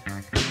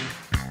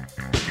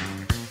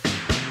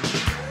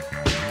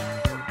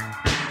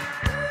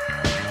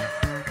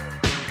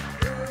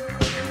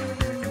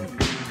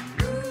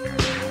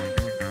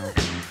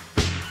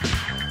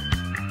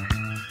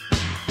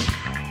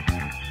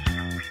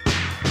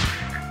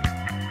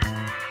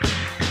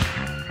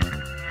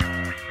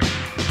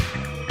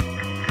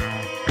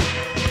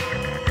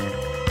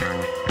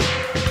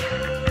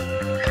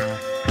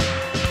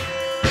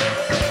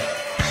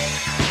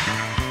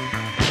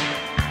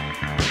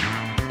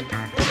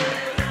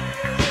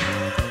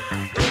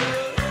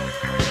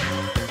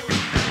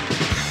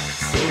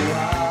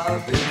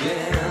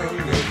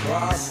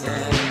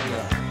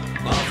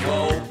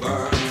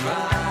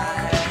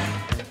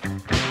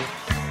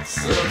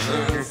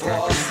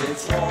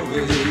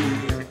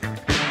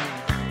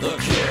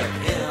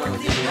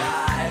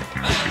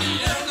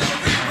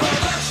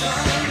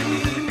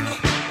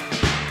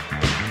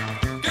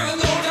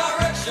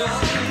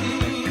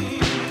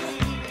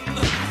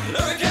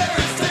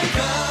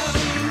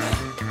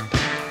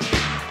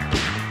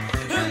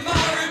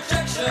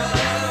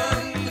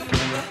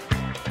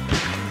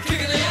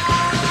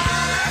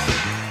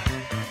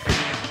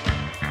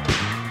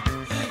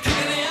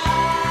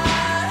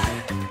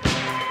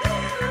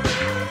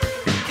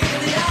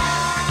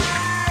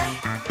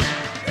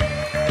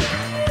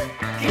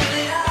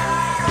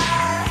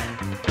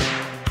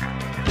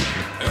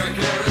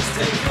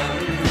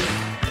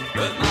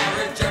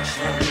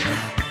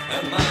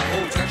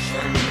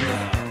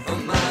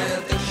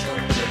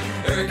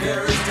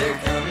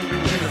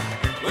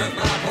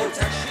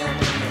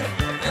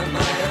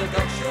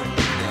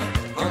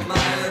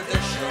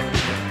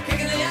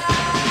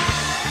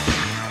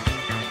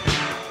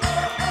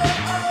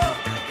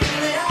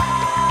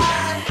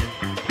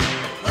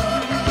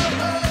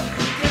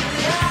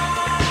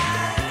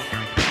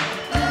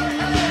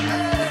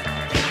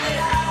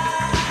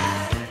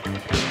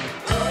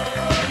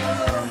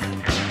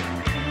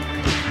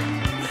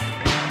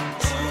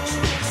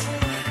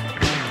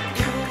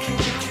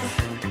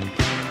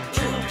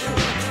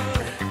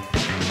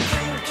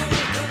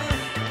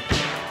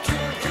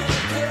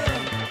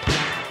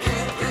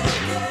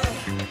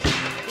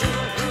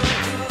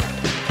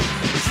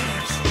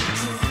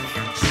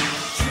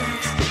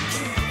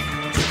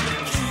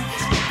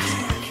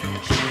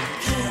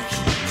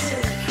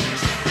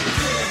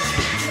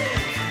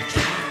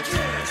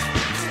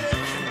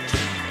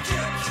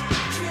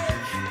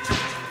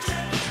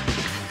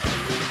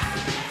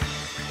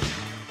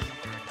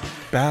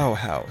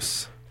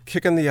 Bauhaus,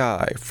 Kick in the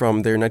Eye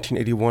from their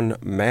 1981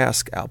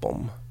 Mask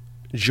album.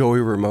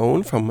 Joey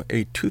Ramone from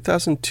a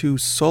 2002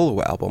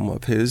 solo album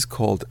of his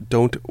called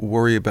Don't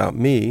Worry About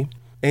Me,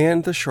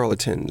 and The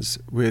Charlatans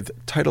with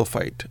Title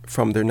Fight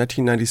from their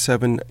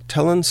 1997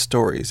 Tellin'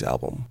 Stories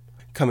album.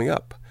 Coming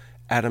up,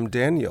 Adam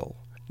Daniel,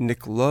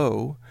 Nick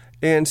Lowe,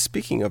 and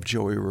speaking of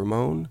Joey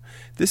Ramone,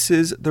 this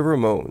is The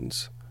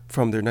Ramones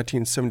from their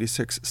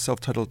 1976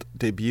 self-titled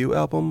debut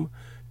album,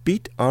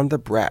 Beat on the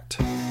Brat.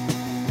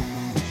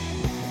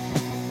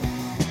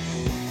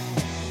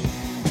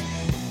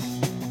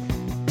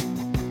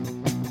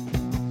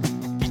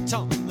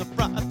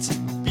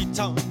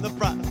 On the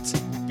brat,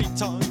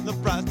 beat on the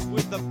brat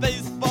with a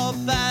baseball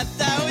bat.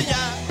 Oh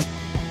yeah,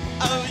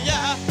 oh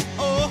yeah,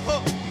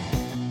 oh.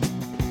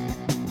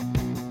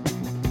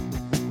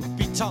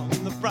 Beat on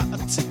the brat,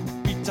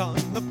 beat on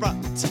the brat,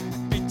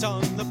 beat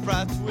on the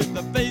brat with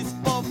a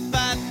baseball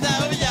bat.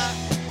 Oh yeah,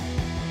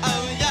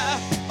 oh yeah,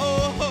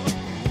 oh.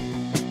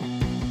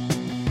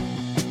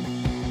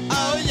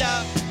 Oh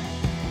yeah,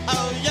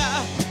 oh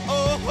yeah,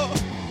 oh.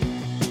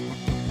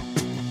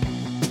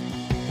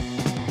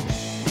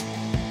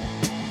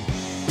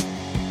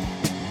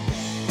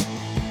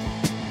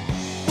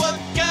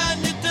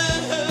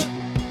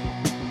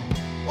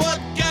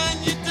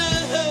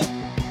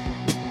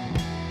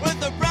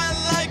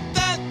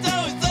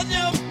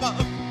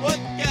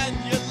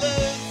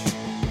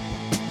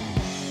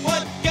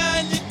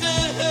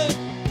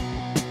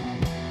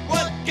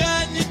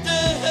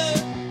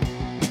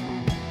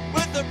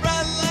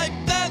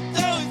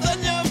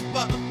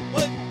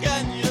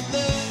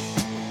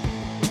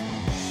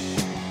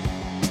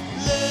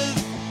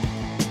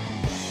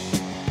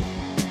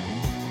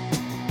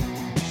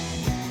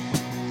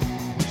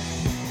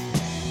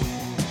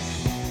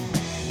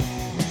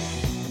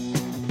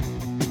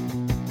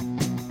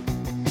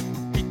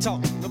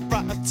 on the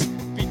brat,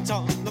 beat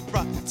on the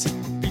brat,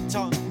 beat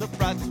on the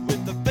brat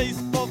with the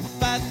baseball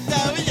bat.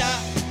 Oh yeah,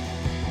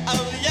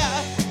 oh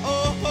yeah,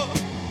 oh ho.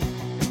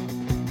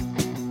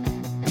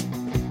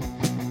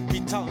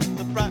 Beat on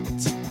the brat,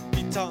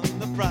 beat on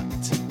the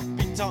brat,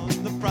 beat on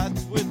the brat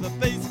with the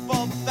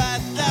baseball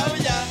bat. Oh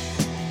yeah,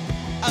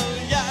 oh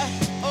yeah,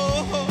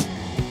 oh ho.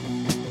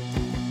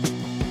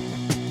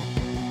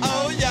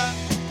 Oh yeah,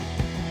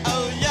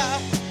 oh yeah,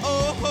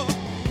 oh ho.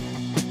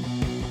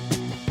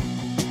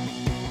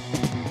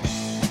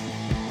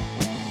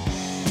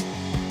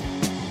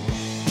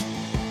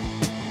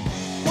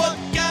 What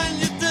can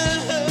you do?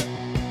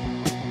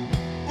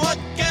 What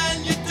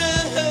can you do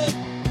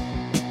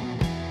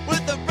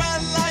with a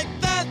brand like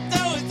that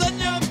always on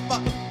your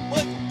butt?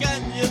 What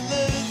can you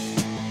lose?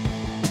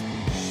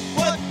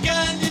 What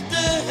can you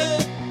do?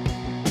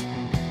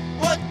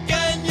 What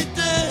can you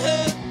do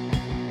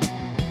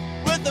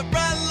with a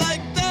brand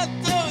like that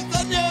always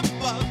on your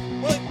butt?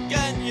 What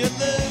can you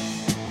lose?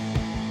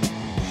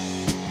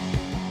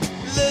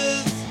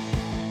 Lose.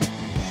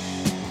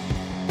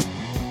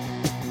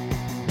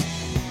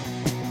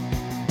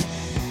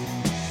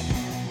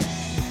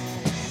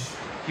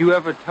 If you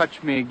ever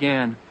touch me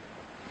again,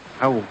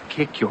 I will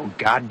kick your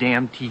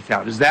goddamn teeth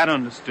out. Is that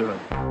understood?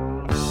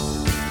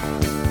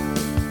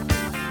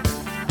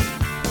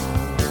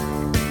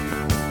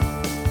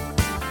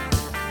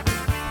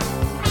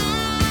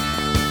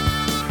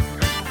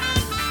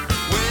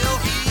 Well,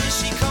 here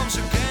she comes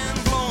again,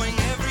 blowing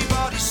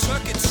everybody's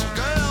circuits.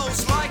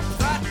 Girls like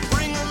that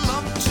bring a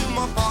lump to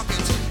my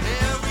pocket.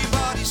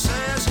 Everybody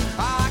says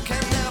I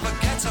can never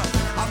get her.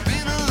 I've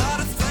been a lot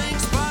of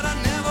things, but I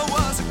never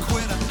was a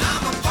quitter.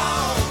 I'm a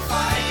ball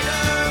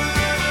fighter.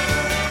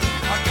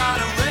 I got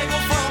a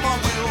wriggle for my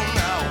will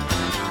now.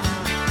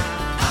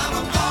 I'm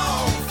a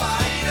ball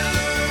fighter.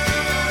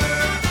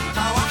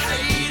 How I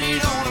hate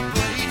it on a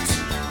plate.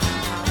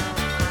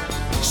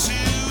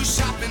 Shoe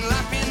shopping,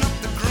 lapping up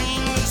the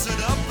green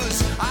lizard uppers.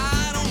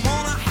 I don't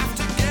wanna have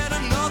to get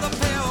another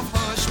pair of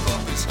hush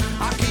puppies.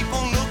 I keep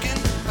on looking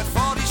at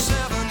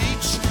 47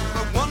 each,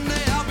 but one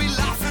day I'll be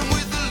laughing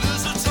with the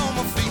lizards on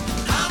my feet.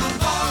 I'm a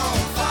ball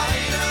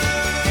fighter.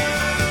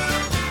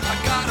 I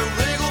got a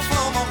wriggle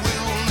for my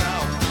will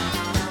now.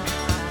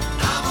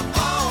 I'm a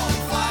ball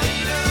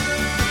fighter.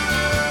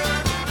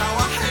 How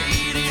I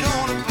hate it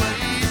on a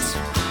plate.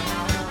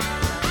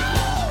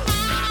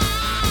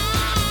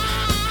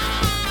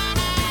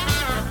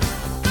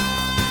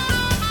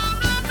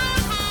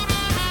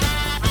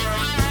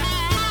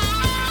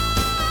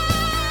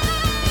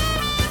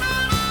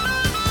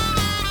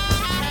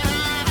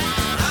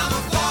 I'm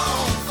a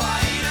ball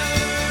fighter.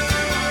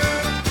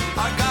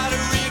 I got a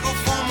wriggle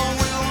for my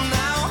will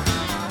now.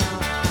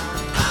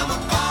 I'm a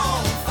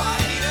ball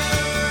fighter.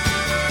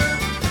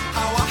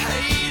 How I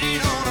hate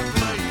it on a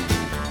plate.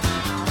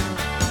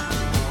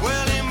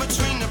 Well, in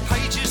between the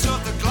pages of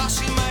the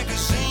glossy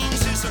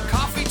magazines is a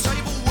coffee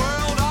table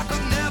world I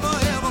could never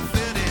ever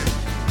fit in.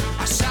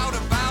 I shout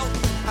about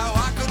how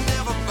I could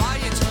never buy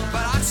it,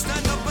 but I'd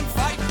stand up and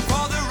fight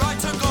for the right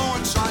to go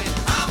and try it.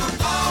 I'm a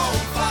ball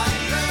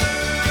fighter.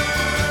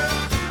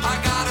 I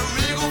got a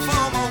wriggle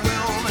for my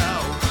will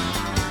now.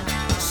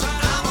 Said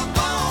I'm a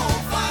ball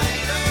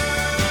fighter.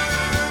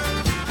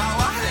 How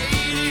I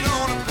hate it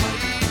on a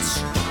plate.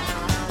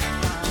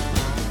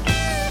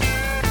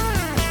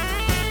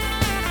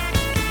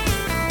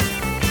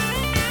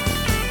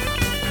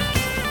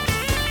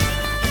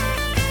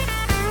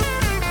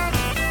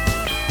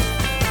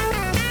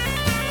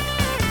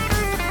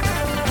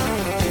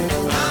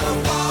 I'm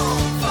a ball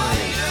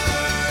fighter.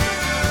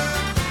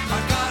 I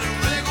got a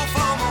wriggle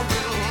for my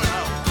will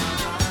now.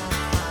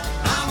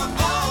 I'm a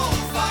ball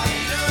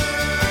fighter.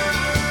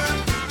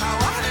 How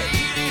I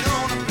hate it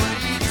on a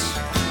plate.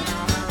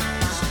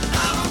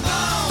 I'm a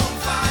ball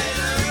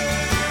fighter.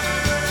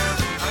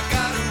 I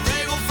got a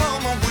wriggle for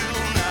my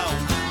will now.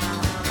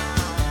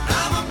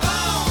 I'm a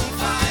ball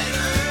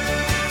fighter.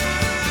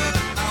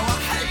 How I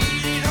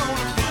hate it on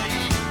a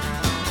plate.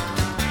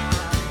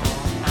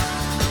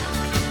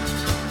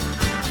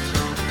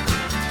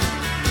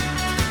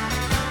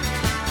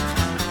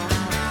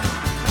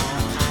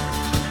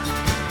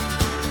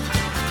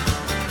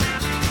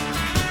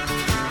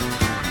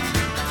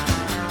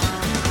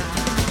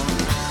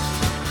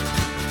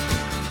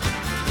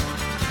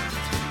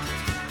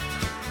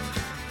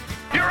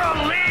 You're a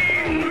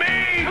lean,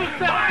 mean,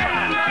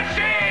 violent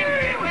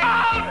machine!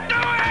 I'll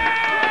do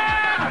it!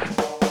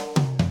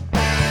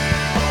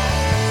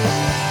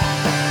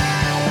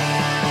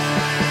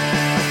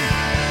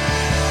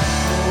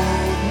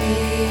 Hold me,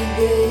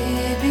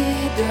 baby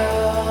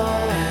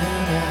doll,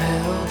 and I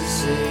held to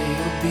say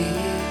you'll be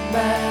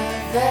my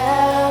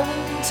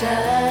Valentine.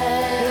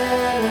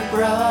 And I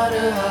brought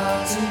her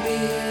heart to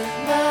be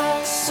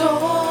my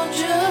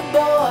soldier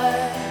boy,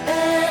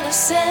 and I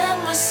sent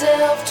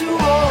myself to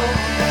war.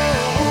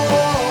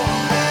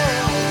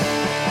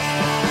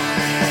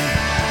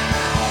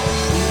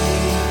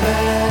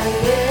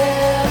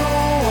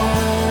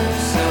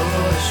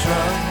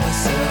 Shrunk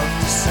myself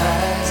to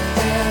size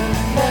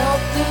and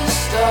melt the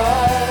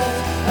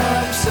stars.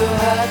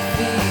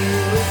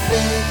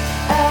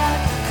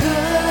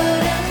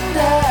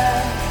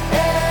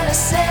 I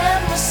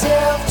send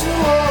myself to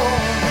war.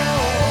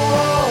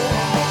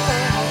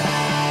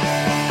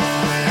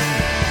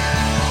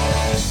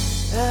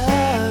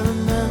 I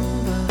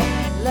remember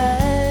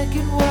like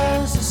it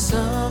was the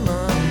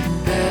summer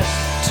that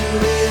to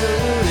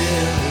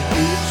really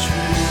be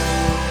true.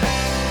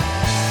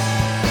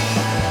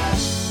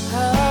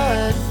 How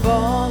I'd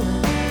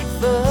fallen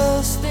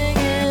first thing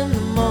in the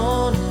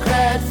morning,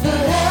 cried for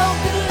help,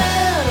 and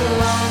then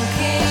along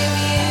came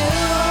you.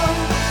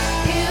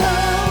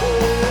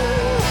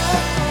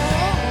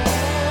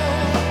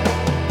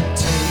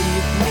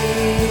 Take me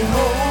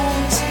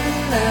home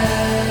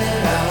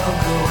tonight, I'll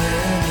go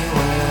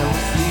anywhere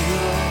with you,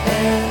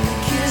 and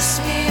kiss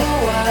me a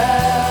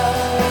while,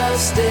 I'll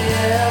stay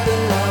ever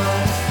long.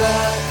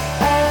 Thought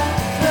I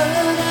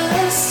heard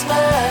her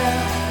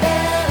smile,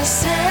 and I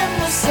sent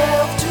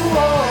myself to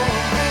war.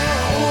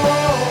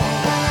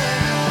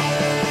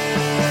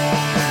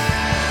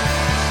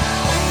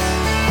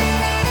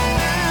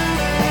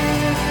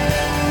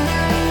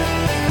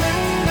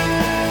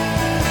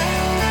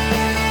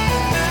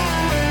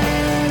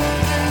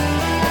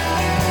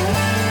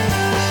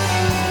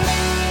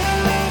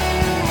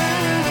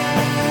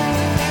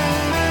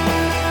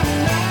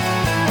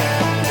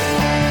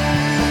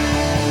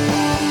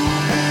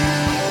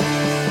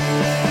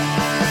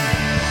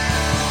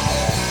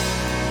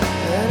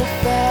 And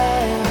if I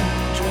am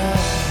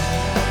drunk,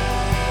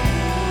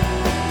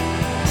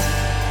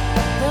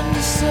 then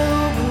you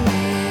sober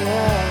me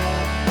up.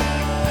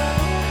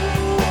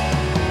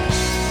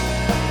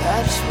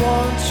 I just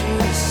want you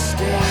to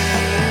stay.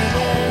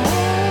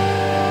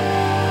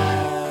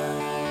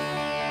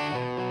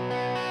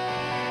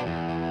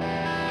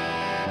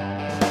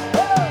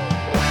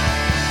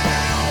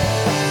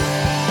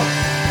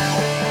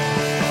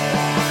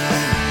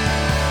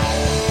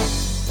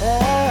 I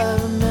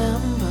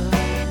remember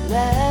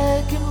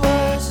like it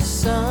was the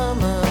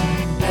summer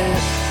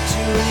that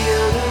too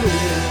real to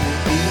really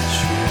be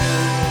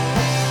true.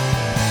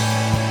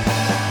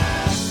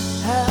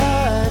 How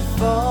I'd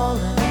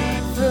fallen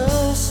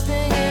first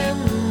thing in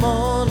the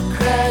morning,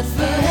 cried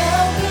for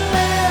help, and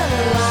then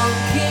along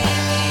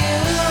came you.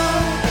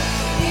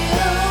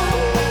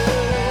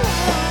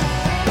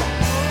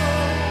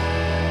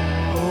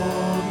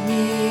 Hold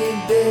me,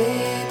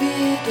 baby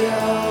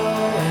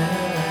doll,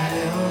 and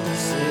I held to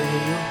say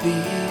you'll be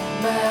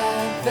my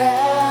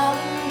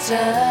Valentine,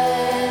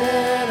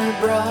 and I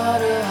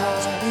brought a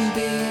heart and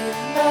be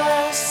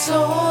my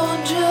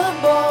soldier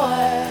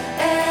boy,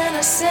 and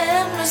I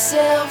sent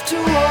myself to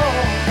war.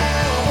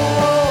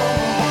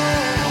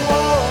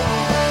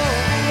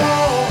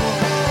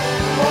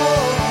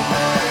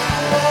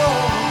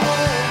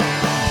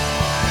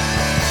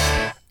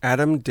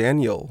 Adam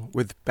Daniel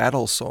with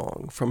Battle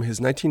Song from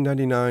his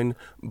 1999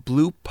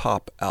 Blue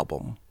Pop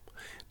album.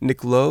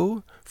 Nick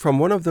Lowe from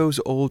one of those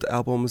old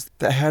albums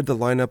that had the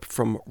lineup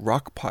from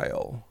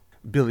Rockpile,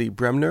 Billy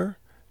Bremner,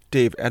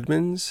 Dave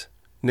Edmunds,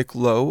 Nick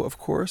Lowe, of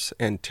course,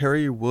 and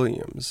Terry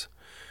Williams.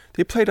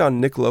 They played on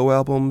Nick Lowe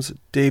albums,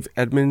 Dave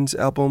Edmunds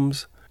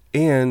albums,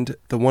 and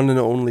the one and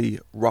only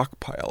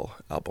Rockpile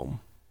album.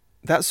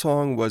 That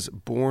song was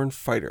Born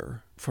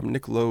Fighter from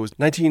Nick Lowe's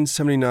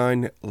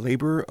 1979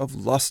 Labor of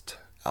Lust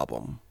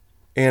album.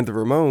 And the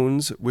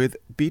Ramones with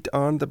Beat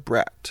on the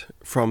Brat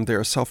from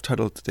their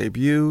self-titled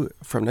debut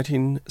from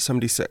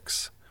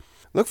 1976.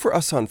 Look for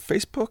us on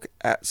Facebook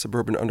at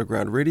Suburban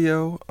Underground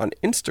Radio, on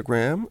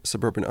Instagram,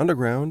 Suburban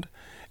Underground,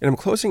 and I'm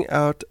closing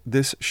out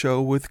this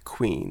show with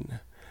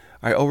Queen.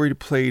 I already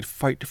played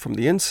Fight from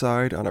the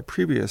Inside on a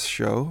previous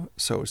show,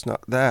 so it's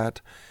not that.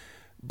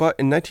 But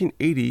in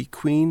 1980,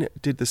 Queen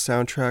did the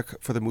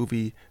soundtrack for the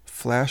movie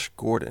Flash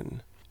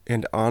Gordon.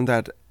 And on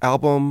that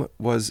album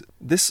was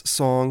this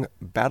song,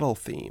 Battle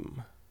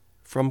Theme,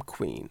 from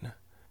Queen.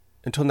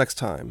 Until next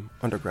time,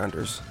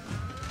 Undergrounders.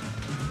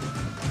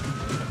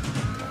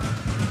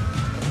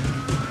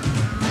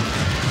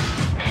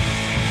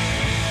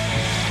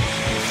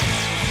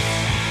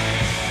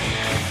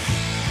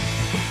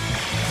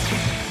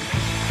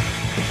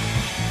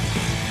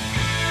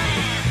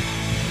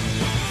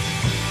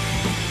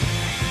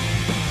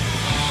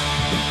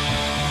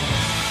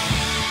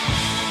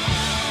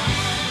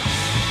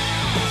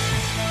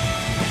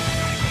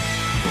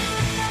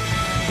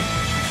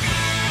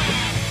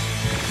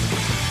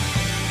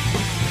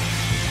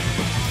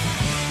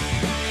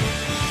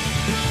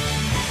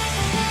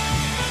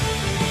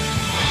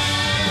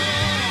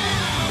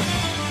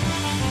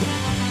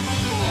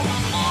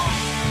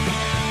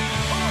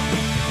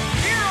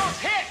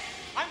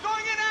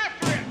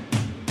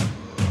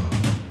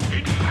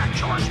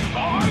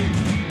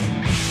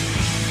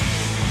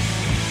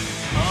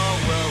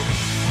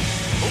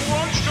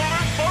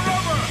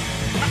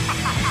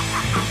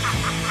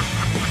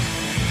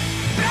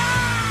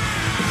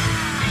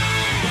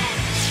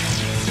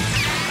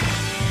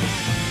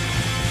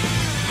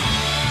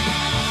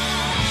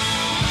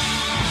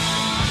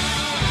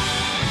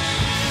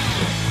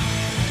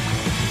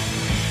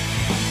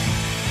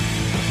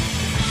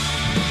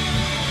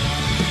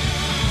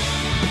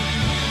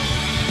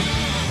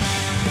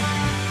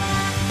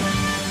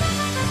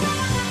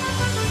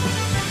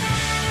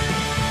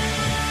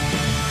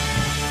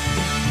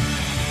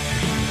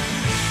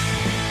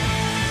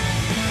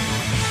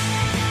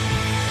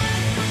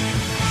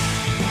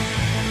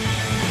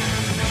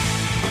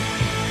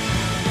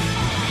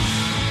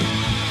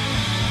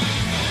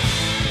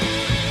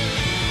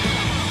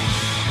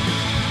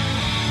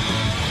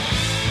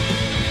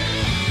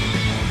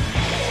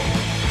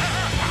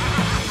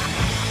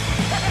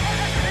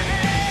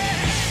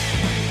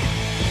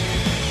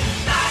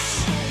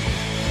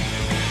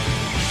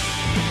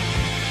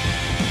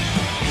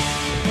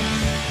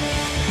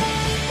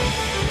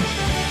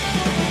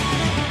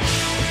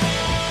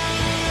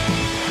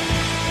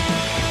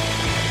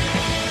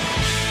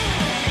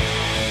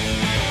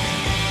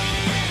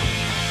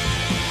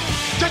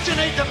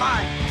 dominate the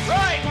mind.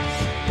 Right.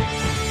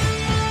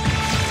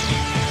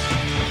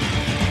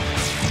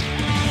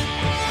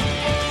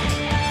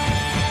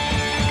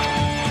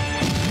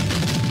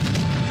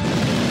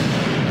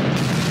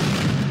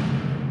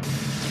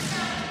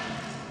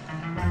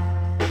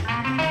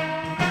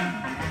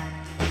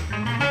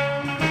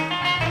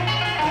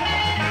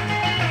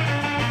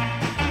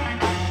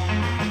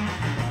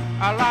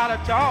 A lot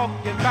of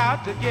talk is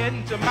about to get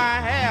into my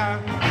hair,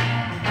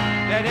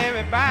 that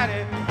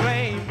everybody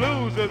playing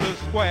blues is a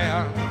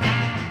square.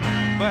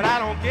 But I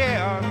don't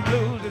care,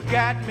 blues has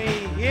got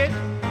me hit,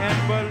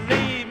 and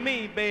believe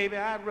me, baby,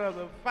 I'd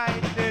rather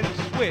fight than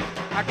switch.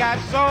 I got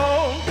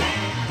soul,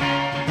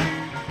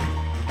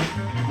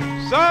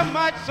 so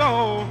much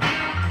soul.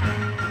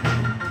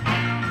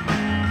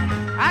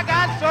 I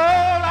got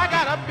soul, I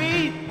got a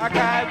beat, I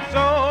got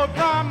soul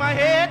from my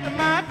head to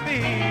my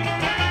feet.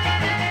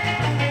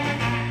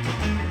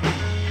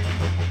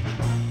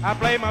 I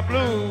play my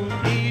blues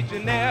each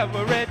and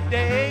every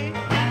day.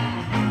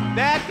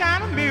 That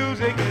kind of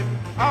music is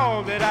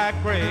all that I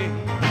crave.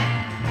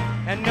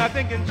 And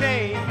nothing can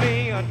change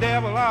me, a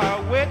devil or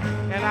a wit.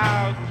 And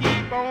I'll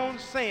keep on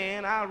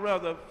saying I'd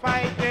rather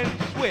fight than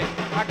switch.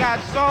 I got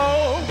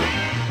soul,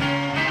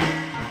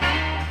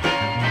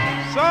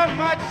 so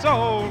much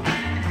soul.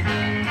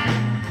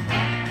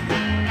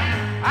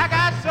 I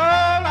got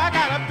soul, I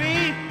got a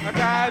beat. I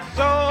got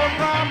soul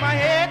from my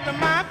head to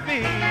my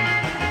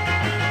feet.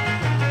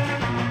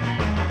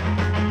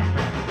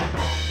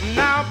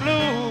 Now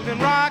blues and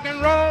rock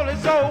and roll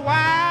is so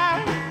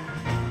wild.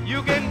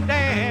 You can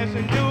dance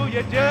and do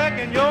your jug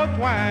and your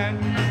twine.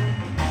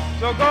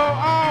 So go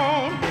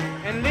on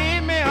and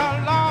leave me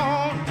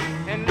alone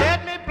and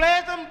let me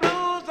play some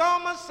blues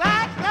on my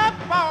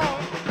saxophone.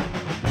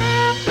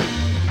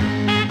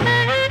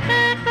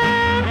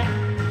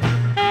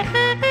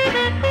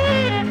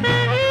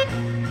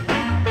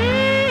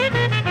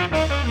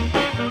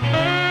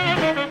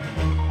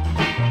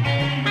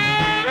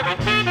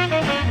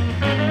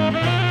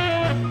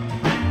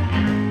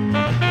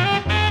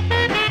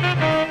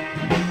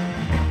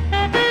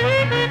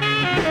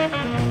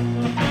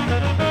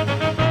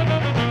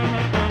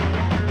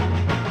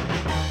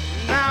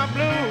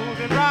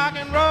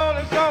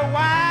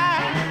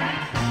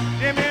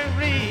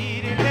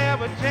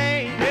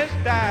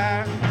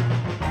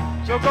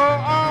 So go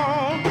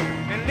on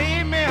and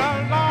leave me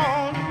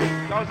alone,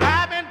 'cause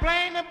I've been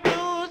playing the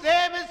blues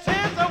ever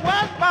since I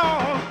was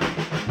born.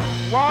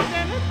 Walked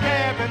in the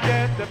cabin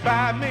just to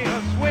buy me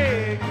a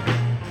swig.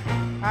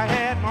 I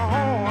had my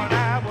horn,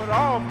 I was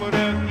offered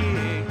a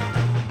gig.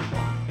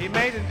 He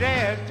made a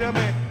jazz to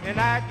me and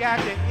I got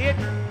the it.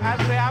 I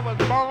say I was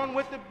born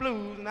with the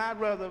blues and I'd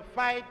rather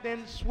fight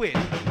than switch.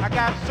 I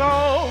got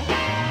soul,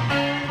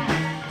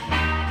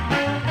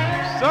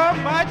 so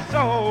much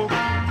soul.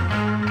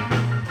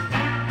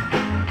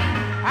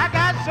 I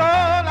got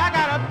soul, I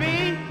got a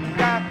beat,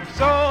 got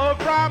soul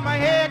from my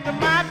head to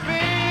my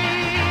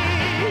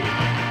feet.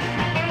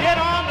 Get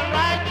on the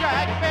right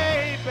track,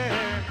 baby.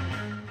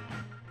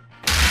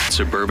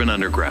 Suburban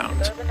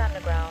Underground. Urban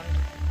Underground